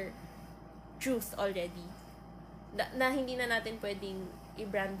their truth already. Na hindi na natin pwedeng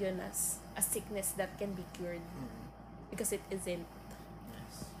i-brand yun as a sickness that can be cured. Because it isn't.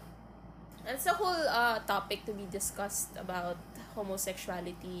 Yes. And it's a whole topic to be discussed about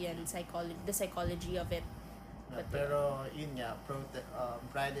homosexuality and the psychology of it. But Pero yun nga,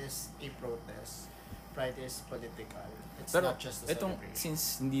 Pride is a protest. Pride is political. It's pero not just a itong, celebration.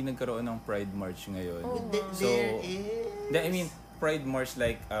 since hindi nagkaroon ng Pride March ngayon, Oh. There So, is... I mean, Pride March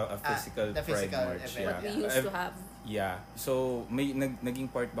like a physical the Pride physical March. event. what we Yeah. used to have. Yeah. So, may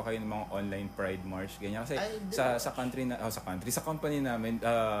naging part ba kayo ng mga online Pride March ganyan kasi I did sa watch. sa company namin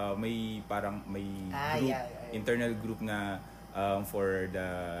may group, yeah. internal group na for the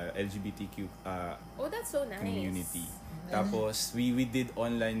LGBTQ Oh, that's so nice. community. Tapos we did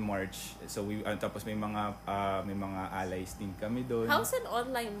online march. So tapos may mga allies din kami doon. How's an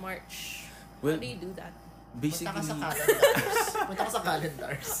online march? Well, How do you do that? Basically, Punta ka sa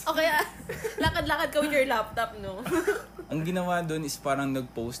calendars. Okay, lakad-lakad ka with your laptop, no? ang ginawa doon is parang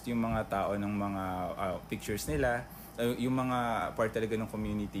nag-post yung mga tao ng mga pictures nila, yung mga part talaga ng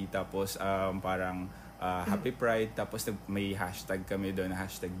community, tapos parang Happy Pride, tapos may hashtag kami doon,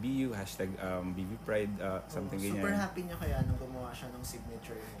 hashtag BU, hashtag BB Pride, something ganyan. Super happy niya kaya nung gumawa siya ng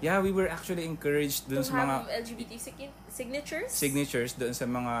signature niya. Yeah, we were actually encouraged To doon sa mga have LGBT signatures? signatures doon sa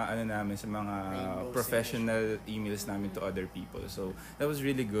mga sa mga Rainbow professional emails namin to other people. So that was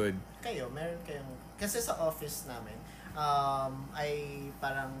really good. Kayo, meron kayong... Kasi sa office namin, I'm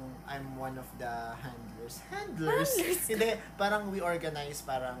one of the handlers. Handlers? Hindi, parang we organize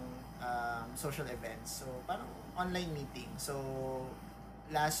parang social events. So, parang online meeting. So,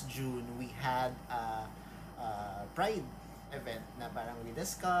 last June, we had a Pride event na parang we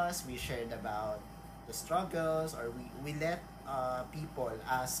discussed, we shared about the struggles, or we let people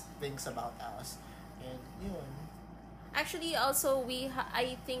ask things about us. And yun. Actually, also,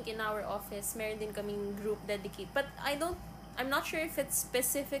 I think in our office, meron din kaming group dedicated. But I'm not sure if it's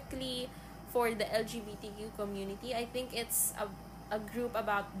specifically for the LGBTQ community. I think it's a group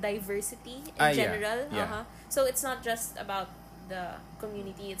about diversity in general. Yeah. So it's not just about the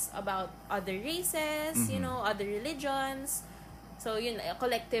community. It's about other races, other religions. So yun,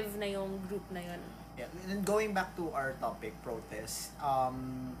 collective na yung group na yun. Yeah, and going back to our topic, protest,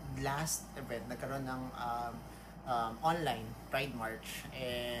 last event, nagkaroon ng online Pride March,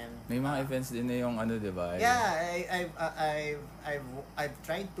 and May mga events din na yung di ba? yeah, I've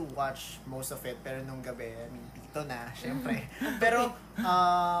tried to watch most of it, pero nung gabi, I mean, dito na, syempre. Pero,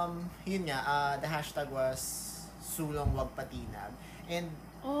 yun nga, the hashtag was Sulong Wag Patinag, and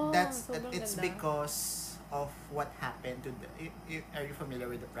sobrang it's ganda. because of what happened to are you familiar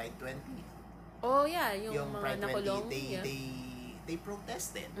with the Pride 20? Oh yeah, yung mga Pride 20, nakulong. they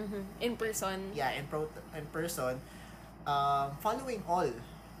protested. In person. Yeah, in person. following all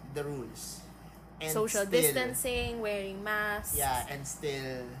the rules. And Social still, distancing, wearing masks. Yeah, and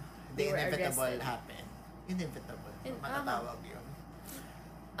still, the They were inevitable arrested. happened. Inevitable. In- Matatawag yun.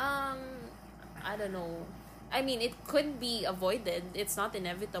 I don't know. I mean, it could be avoided. It's not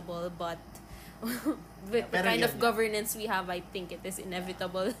inevitable, but with the Pero kind yun of nga. governance we have, I think it is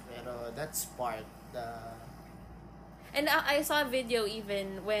inevitable. Pero that's part the... And I saw a video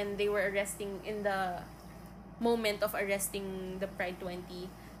even when they were arresting, in the moment of arresting the Pride 20,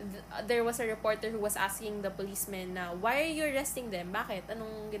 there was a reporter who was asking the policeman na, why are you arresting them? Bakit?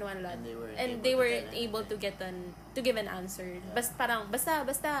 Anong ginawa nila? And They they weren't weren't able to able get to give an answer. Yeah. Basta,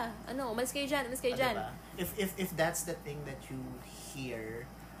 umalis kayo dyan. Diba? If that's the thing that you hear,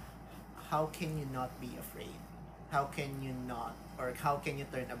 how can you not be afraid? How can you not, or how can you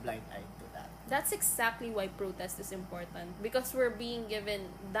turn a blind eye to that? That's exactly why protest is important, because we're being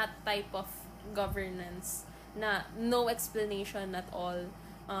given that type of governance na no explanation at all.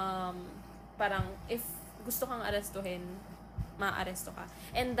 Parang if gusto kang arestuhin, maaresto ka.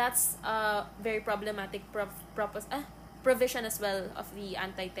 And that's a very problematic provision as well of the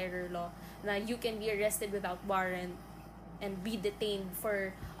anti-terror law, na you can be arrested without warrant and be detained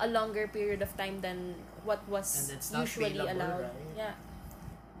for a longer period of time than what was And it's not usually bailable, allowed. right? Yeah.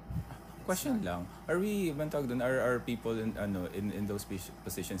 Question lang. Are we, ban tawag dun, are people in those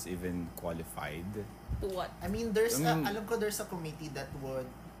positions even qualified? To what? I mean, alam ko there's a committee that would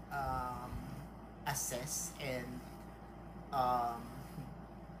assess and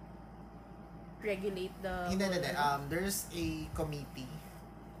Regulate the hindi, whole- there's a committee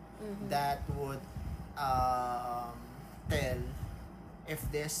Mhm. that would tell if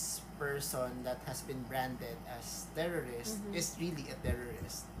this person that has been branded as terrorist Mhm. is really a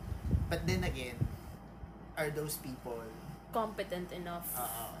terrorist. But then again, are those people competent enough.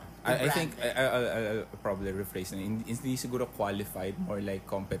 I think branded? I'll probably rephrase na. Hindi siguro qualified, more like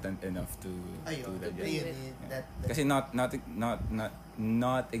competent enough to do that. do Yeah. it. that Kasi not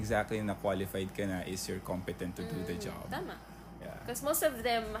exactly na qualified ka na is you're competent to do the job. Tama. Yeah. Because most of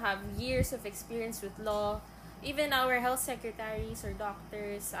them have years of experience with law. Even our health secretaries or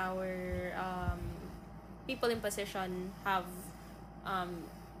doctors, our people in position have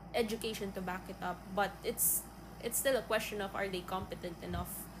education to back it up. But it's still a question of, are they competent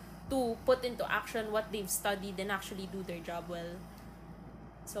enough to put into action what they've studied and actually do their job well.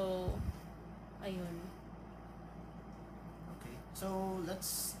 So, ayun. Okay. So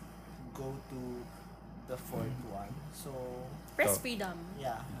let's go to the fourth one. So Press So- freedom.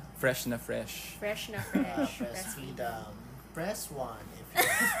 yeah. Fresh na fresh. Fresh na Press fresh. freedom. Press 1 if you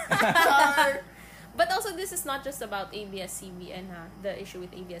But also, this is not just about ABS-CBN, ha? The issue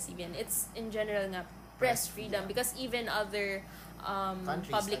with ABS-CBN. It's in general nga press freedom, because even other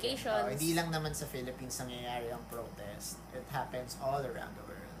countries. publications. Hindi lang naman sa Philippines nangyayari ang protest. It happens all around the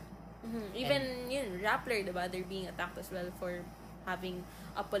world. Even yun, Rappler, diba? They're being attacked as well for having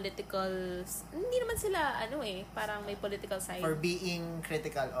a political... Hindi naman sila, parang may political side. For being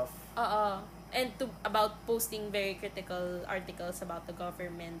critical of And about posting very critical articles about the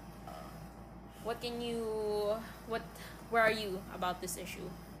government. Where are you about this issue?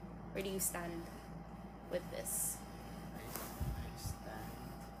 Where do you stand with this? I stand.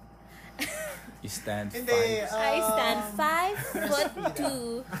 You stand Hindi, fine. I stand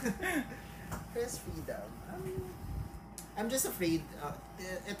 5'2". Press freedom. I'm just afraid.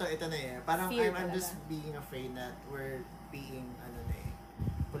 Ito na eh. Parang Fear I'm talaga. just being afraid that we're being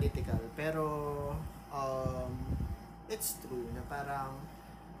political. Pero it's true na parang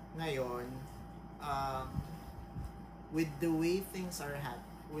ngayon with the way things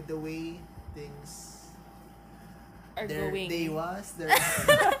with the way things Are there going. they was there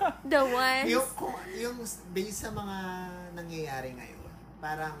The ones. yung based sa mga nangyayari ngayon,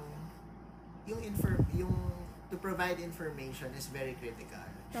 parang yung to provide information is very critical.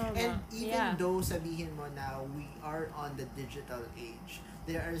 Tama. And even Yeah. though sabihin mo na we are on the digital age,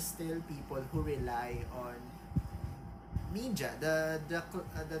 there are still people who rely on media, the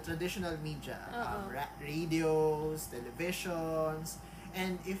traditional media, radios, televisions,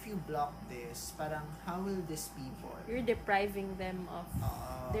 and if you block this, parang how will these people? You're depriving them of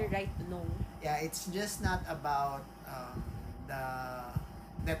their right to know. Yeah, it's just not about the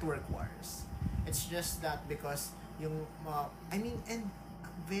network wars. It's just that because yung and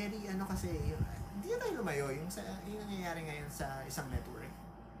very kasi hindi na tayo lumayo yung nangyayari ngayon sa isang network.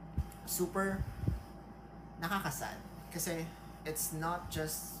 Super nakakasad kasi it's not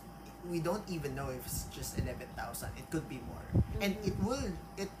just, we don't even know if it's just 11,000. It could be more. And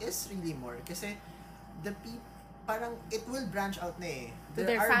it is really more kasi parang it will branch out na eh. To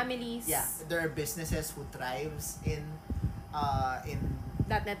their families. Yeah, there are businesses who thrives in in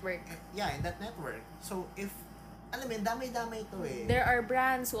That network. in that network. So if alam mo, damay-damay to eh. There are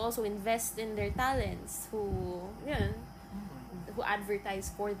brands who also invest in their talents, who Mhm. who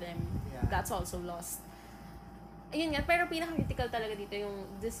advertise for them. Yeah. That's also lost. Ayun nga, pero pinaka-critical talaga dito yung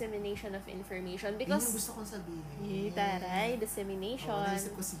dissemination of information Yun yung because gusto kong sabihin. taray, dissemination. Oo,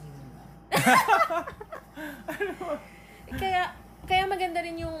 naisip ko sino na. Kaya maganda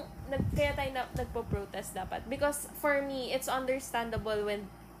rin yung kaya tayo nagpo-protest dapat, because for me it's understandable when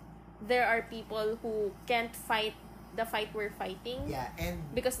there are people who can't fight the fight we're fighting Yeah, and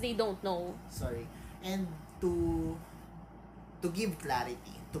because they don't know. sorry. And to give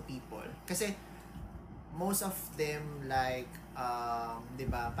clarity to people. Kasi most of them like 'di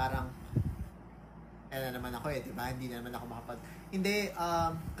ba, parang na naman ako 'di ba? Hindi na naman ako hindi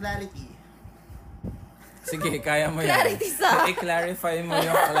clarity. Sige, kaya mo yan. Clarity sa- I-clarify mo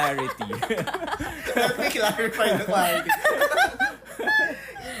yung clarity. Let me clarify the clarity.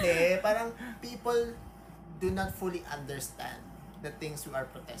 Hindi, parang people do not fully understand the things we are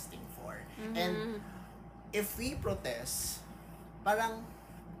protesting for. And if we protest, parang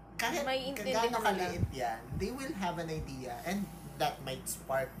kahit Maiintindihan gaano nila. kaliit yan, they will have an idea and that might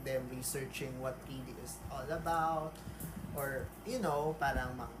spark them researching what really is all about, or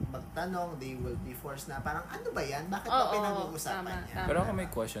parang magtanong, they will be forced na parang ano ba yan? Bakit ba Oo, pinag-uusapan tama, yan? tama. Pero ako may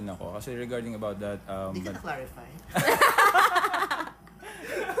question ako kasi regarding about that Hindi ka na-clarify.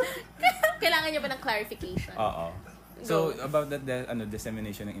 Kailangan niya ba ng clarification? Oo. So Go. about that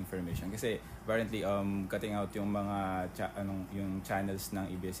dissemination ng information kasi apparently cutting out yung mga yung channels ng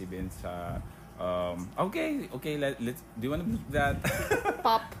ABS-CBN sa okay let's do you want to believe that?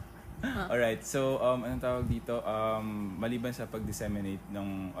 Pop. Alright, so anong tawag dito? Maliban sa pag-disseminate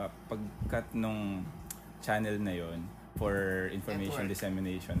ng pag-cut nung channel na yon for information Network.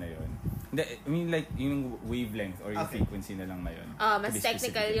 dissemination na yon. Hindi, I mean like yung wavelength or yung Okay. frequency na lang na yon. Mas To be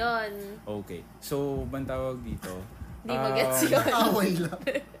technical specific. yon. Okay. So, bang tawag dito? Di mo gets yun. Away lang.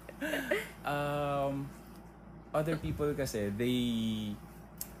 Other people kasi, they,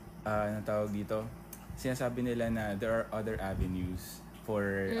 anong tawag dito? Sinasabi nila na there are other avenues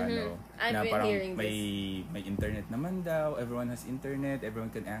for, I've na been parang hearing may internet naman daw, everyone has internet, everyone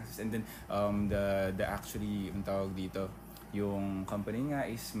can access, and then, the actually, anong tawag dito? Yung company nga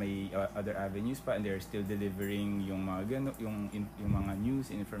is may other avenues pa and they're still delivering yung mga yung mga news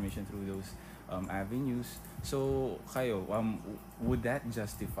and information through those avenues. So kayo would that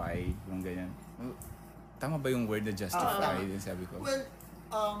justify yung ganyan? Tama ba yung word na justify din sabi ko? Well,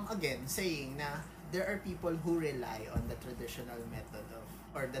 again, saying na there are people who rely on the traditional method of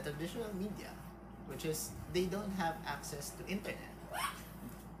or the traditional media, which is they don't have access to internet.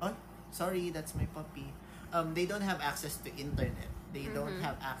 Oh, sorry, that's my puppy. They don't have access to internet. They don't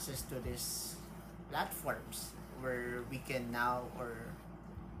have access to these platforms where we can now or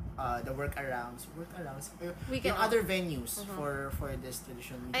the workarounds We can yung other venues for this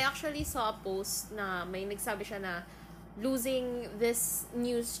traditional I media. actually saw a post na may nagsabi siya na losing this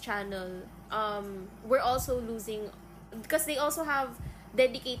news channel, we're also losing because they also have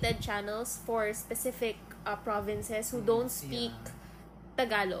dedicated channels for specific provinces who don't speak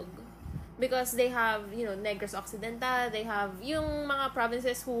Tagalog. Because they have, Negros Occidental, they have yung mga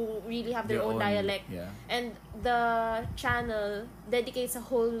provinces who really have their own dialect. Yeah. And the channel dedicates a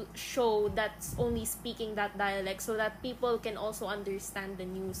whole show that's only speaking that dialect so that people can also understand the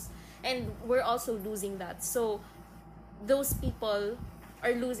news. And we're also losing that. So those people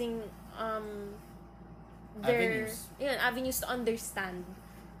are losing their avenues to understand.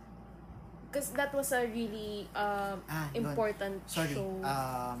 Because that was a really Yun. important Sorry, show.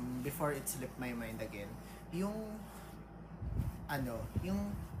 before it slipped my mind again, yung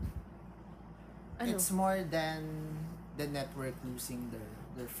it's more than the network losing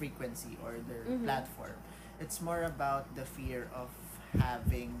their frequency or their platform. It's more about the fear of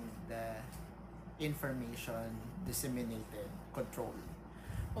having the information disseminated, control.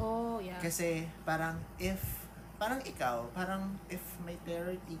 Oh, yeah. Kasi parang if may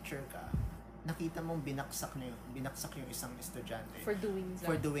terror teacher ka, nakita mong binaksak yung isang estudyante For doing that.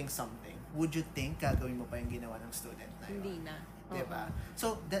 for doing something, would you think gagawin mo pa yung ginawa ng student na yun? Hindi na. Diba?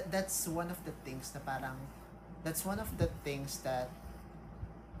 So that's one of the things that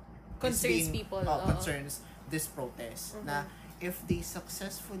Concerns people. concerns this protest na if they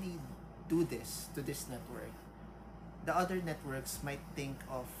successfully do this to this network, the other networks might think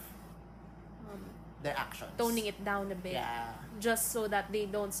of their actions, Toning it down a bit. yeah, Just so that they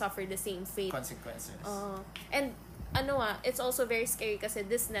don't suffer the same fate. consequences. And it's also very scary kasi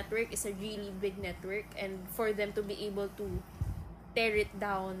this network is a really big network, and for them to be able to tear it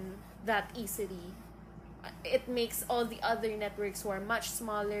down that easily, it makes all the other networks who are much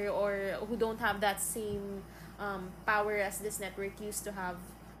smaller or who don't have that same power as this network used to have,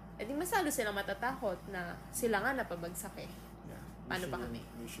 I think masalo sila matatakot na sila nga napabagsak eh. Yeah. Paano pa kami?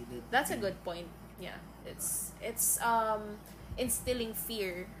 We shouldn't That's a be- good point. Yeah. It's instilling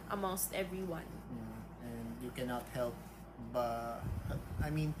fear amongst everyone. And you cannot help but I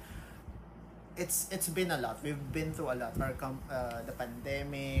mean it's been a lot. We've been through a lot. The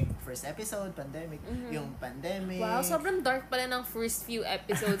pandemic, first episode, pandemic, yung pandemic. Wow, sobrang dark pala ng first few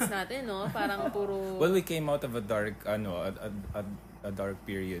episodes natin, no? Parang puro... Well, we came out of a dark, a dark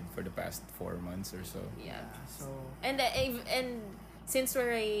period for the past 4 months or so. Yeah. So And since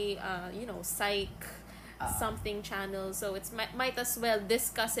we're a psych something channel, so it's might as well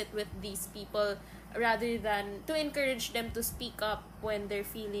discuss it with these people rather than to encourage them to speak up when they're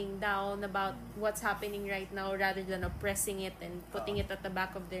feeling down about what's happening right now, rather than oppressing it and putting it at the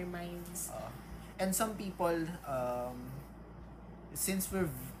back of their minds. and some people since we've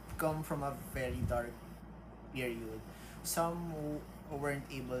come from a very dark period, some weren't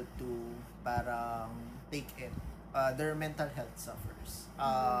able to parang take it. Their mental health suffers.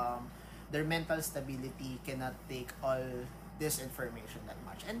 Their mental stability cannot take all this information that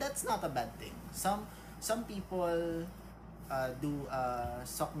much, and that's not a bad thing. Some people do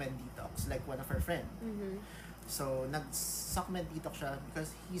SOCMED detox, like one of our friend. So nag-SOCMED detox siya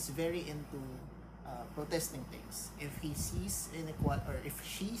because he's very into protesting things. If he sees inequality or if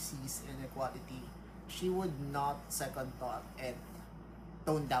she sees inequality, she would not second thought and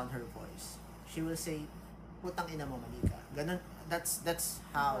tone down her voice. She will say, "Putang ina mo, mali ka." Ganun, that's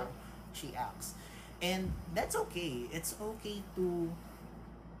how she acts. And that's okay. It's okay to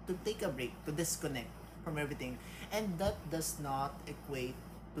take a break, to disconnect from everything. And that does not equate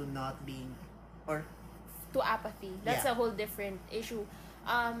to not being or To apathy. That's Yeah. a whole different issue.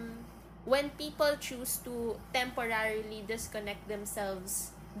 When people choose to temporarily disconnect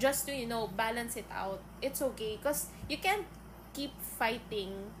themselves just to, balance it out, it's okay. Because you can't keep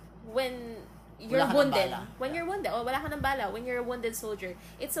fighting when you're Wala ka ng wounded. bala. When you're wounded, wala ka ng bala. When you're a wounded soldier,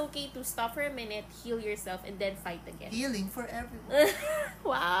 it's okay to stop for a minute, heal yourself, and then fight again. healing for everyone.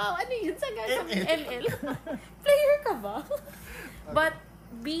 Wow! Ano yun sa ML. ML? Player ka ba? But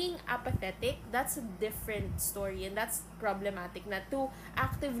being apathetic, that's a different story, and that's problematic na to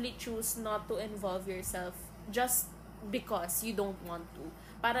actively choose not to involve yourself just because you don't want to.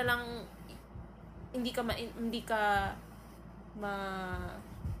 Para lang hindi ka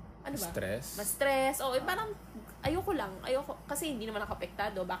ano ba? Ma-stress. O, parang ayoko kasi hindi naman ako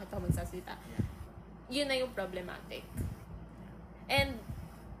apektado, bakit ako magsasalita? Yun na yung problematic. And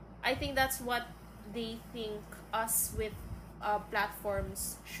I think that's what they think us with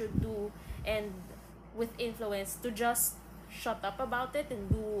platforms should do, and with influence, to just shut up about it and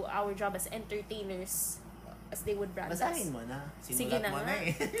do our job as entertainers, as they would brand us. Basahin mo na. Sige Sinulat na mo nga. na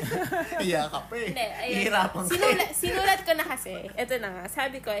eh. Iya ka pa eh. Hindi, ayun. Hihirapan ka eh. Sinulat ko na kasi. Ito na nga.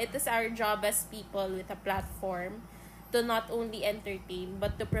 Sabi ko, it is our job as people with a platform to not only entertain,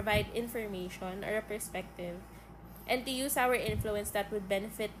 but to provide information or a perspective, and to use our influence that would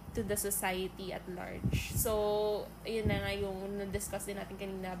benefit to the society at large. So, yun na nga yung na-discuss din natin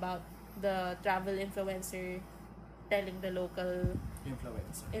kanina about the travel influencer telling the local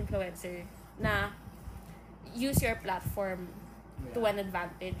influencer na use your platform to an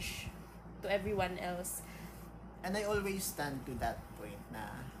advantage to everyone else. And I always stand to that point na,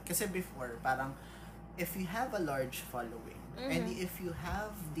 kasi before, parang, if you have a large following, and if you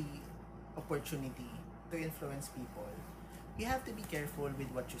have the opportunity to influence people, you have to be careful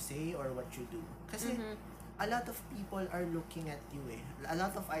with what you say or what you do. Kasi, a lot of people are looking at you eh. A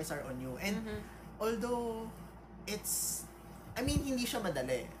lot of eyes are on you. And, although, hindi siya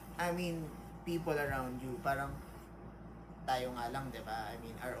madali. People around you, parang tayo nga lang, di ba?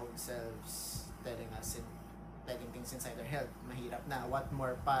 Our own selves telling things inside our head. Mahirap na. What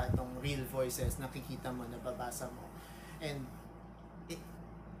more pa itong real voices nakikita mo, nababasa mo. And the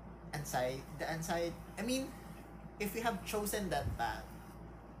anxiety, if you have chosen that path,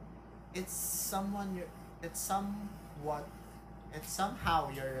 it's somehow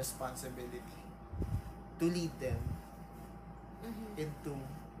your responsibility to lead them into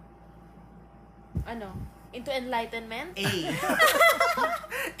into enlightenment? Game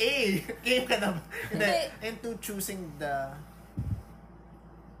ka na ba? Hindi. Into choosing the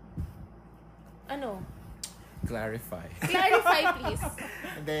Clarify, please.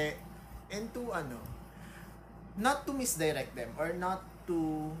 Hindi, into not to misdirect them or not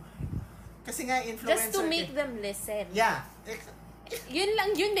to, kasi nga influencer Just to make them listen. yeah, yun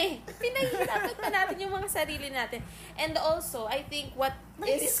lang yun eh. Pinahihirapan pa natin yung mga sarili natin. And also, I think what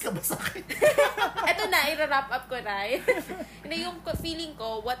Nainis ka ba sa akin? Eto na, i-wrap up ko na. Hindi, yung feeling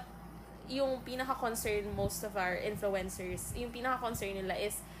ko, yung pinaka-concern most of our influencers, yung pinaka-concern nila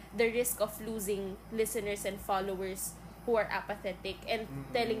is the risk of losing listeners and followers who are apathetic and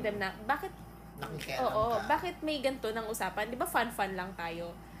telling them na, bakit Nakikialam ka. bakit may ganito ng usapan? Di ba fun-fun lang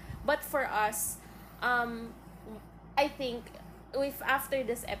tayo? But for us, I think if after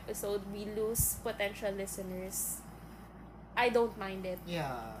this episode we lose potential listeners, I don't mind it.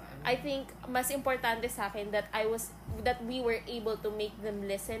 Yeah. I think mas importante sa akin that we were able to make them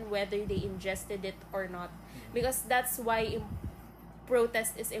listen whether they ingested it or not. Because that's why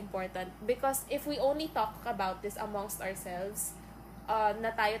protest is important. Because if we only talk about this amongst ourselves, na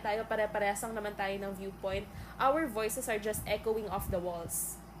tayo pare-parehas lang naman tayo ng viewpoint, our voices are just echoing off the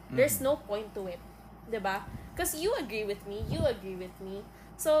walls. There's no point to it. 'Di ba? Because you agree with me, you agree with me.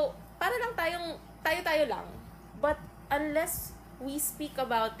 So, para lang tayo lang. But unless we speak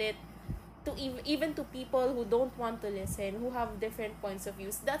about it to even to people who don't want to listen, who have different points of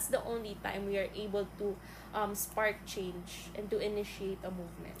views, that's the only time we are able to spark change and to initiate a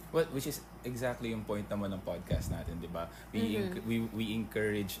movement. Well, which is exactly yung point naman ng podcast natin, di ba? We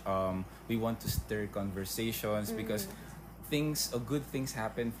encourage, we want to stir conversations because good things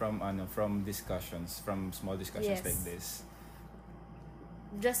happen from discussions, from small discussions Yes. like this.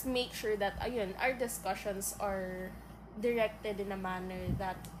 Just make sure that our discussions are directed in a manner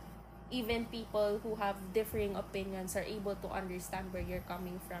that even people who have differing opinions are able to understand where you're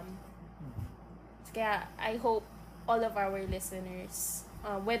coming from. Kaya I hope all of our listeners,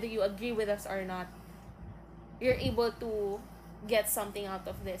 whether you agree with us or not, you're able to get something out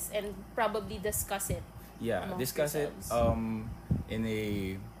of this and probably discuss it. Yeah, amongst discuss it yourselves. in a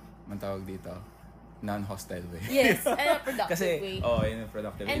tawag dito, non-hostile way. Yes, in a productive Kasi, way. in a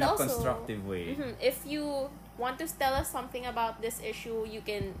productive way, And in a also, constructive way. If you want to tell us something about this issue, you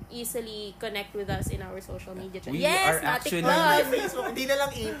can easily connect with us in our social media channel. We Yes, are Matic actually- Club! Facebook,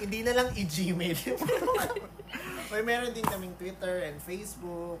 hindi na lang i-Gmail. May meron din kaming Twitter and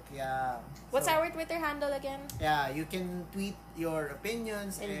Facebook. Yeah. What's So, our Twitter handle again? Yeah, you can tweet your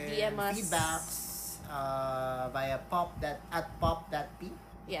opinions And and DM us. feedbacks via pop.p.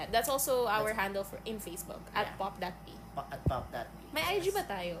 Yeah, that's also our handle in Facebook, at Yeah. pop.p. At pop.p. May IG ba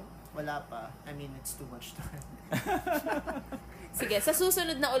tayo? Wala pa. I mean, it's too much time. Sige, sa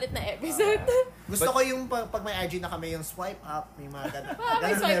susunod na ulit na episode. Gusto ko yung pag may IG na kami, yung swipe up, may mga ganun.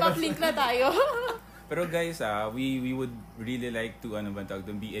 May swipe up link na tayo. Pero guys, we would really like to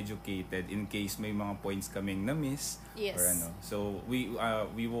be educated in case may mga points kaming na-miss Yes. or ano. So we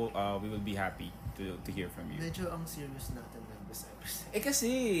will be happy to hear from you. Medyo ang serious natin ng this episode.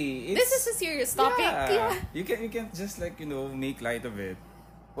 Kasi This is a serious topic. Yeah. You can't just make light of it.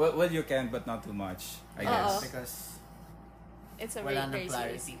 Well, you can, but not too much, I guess. Because It's a wala very, nang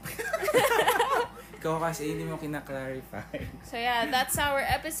very serious. clarity. Ikaw kasi hindi mo kina-clarify. So yeah, that's our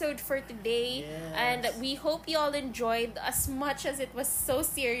episode for today. Yes. And we hope you all enjoyed as much as it was so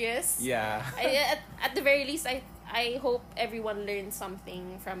serious. Yeah. At the very least, I hope everyone learned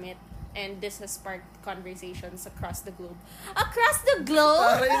something from it. And this has sparked conversations across the globe. Across the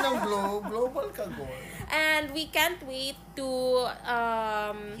globe! Taray ng global ka, Gor. And we can't wait to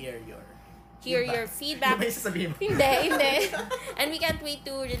hear your feedback. Ano ba yung sasabihin mo? Hindi. And we can't wait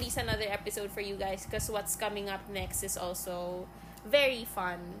to release another episode for you guys because what's coming up next is also very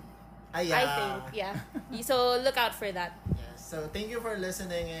fun. I think, yeah. So look out for that. Yes. So thank you for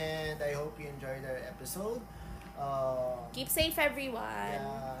listening and I hope you enjoyed our episode. Keep safe, everyone.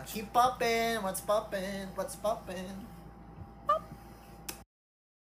 Yeah. Keep poppin'. What's poppin'?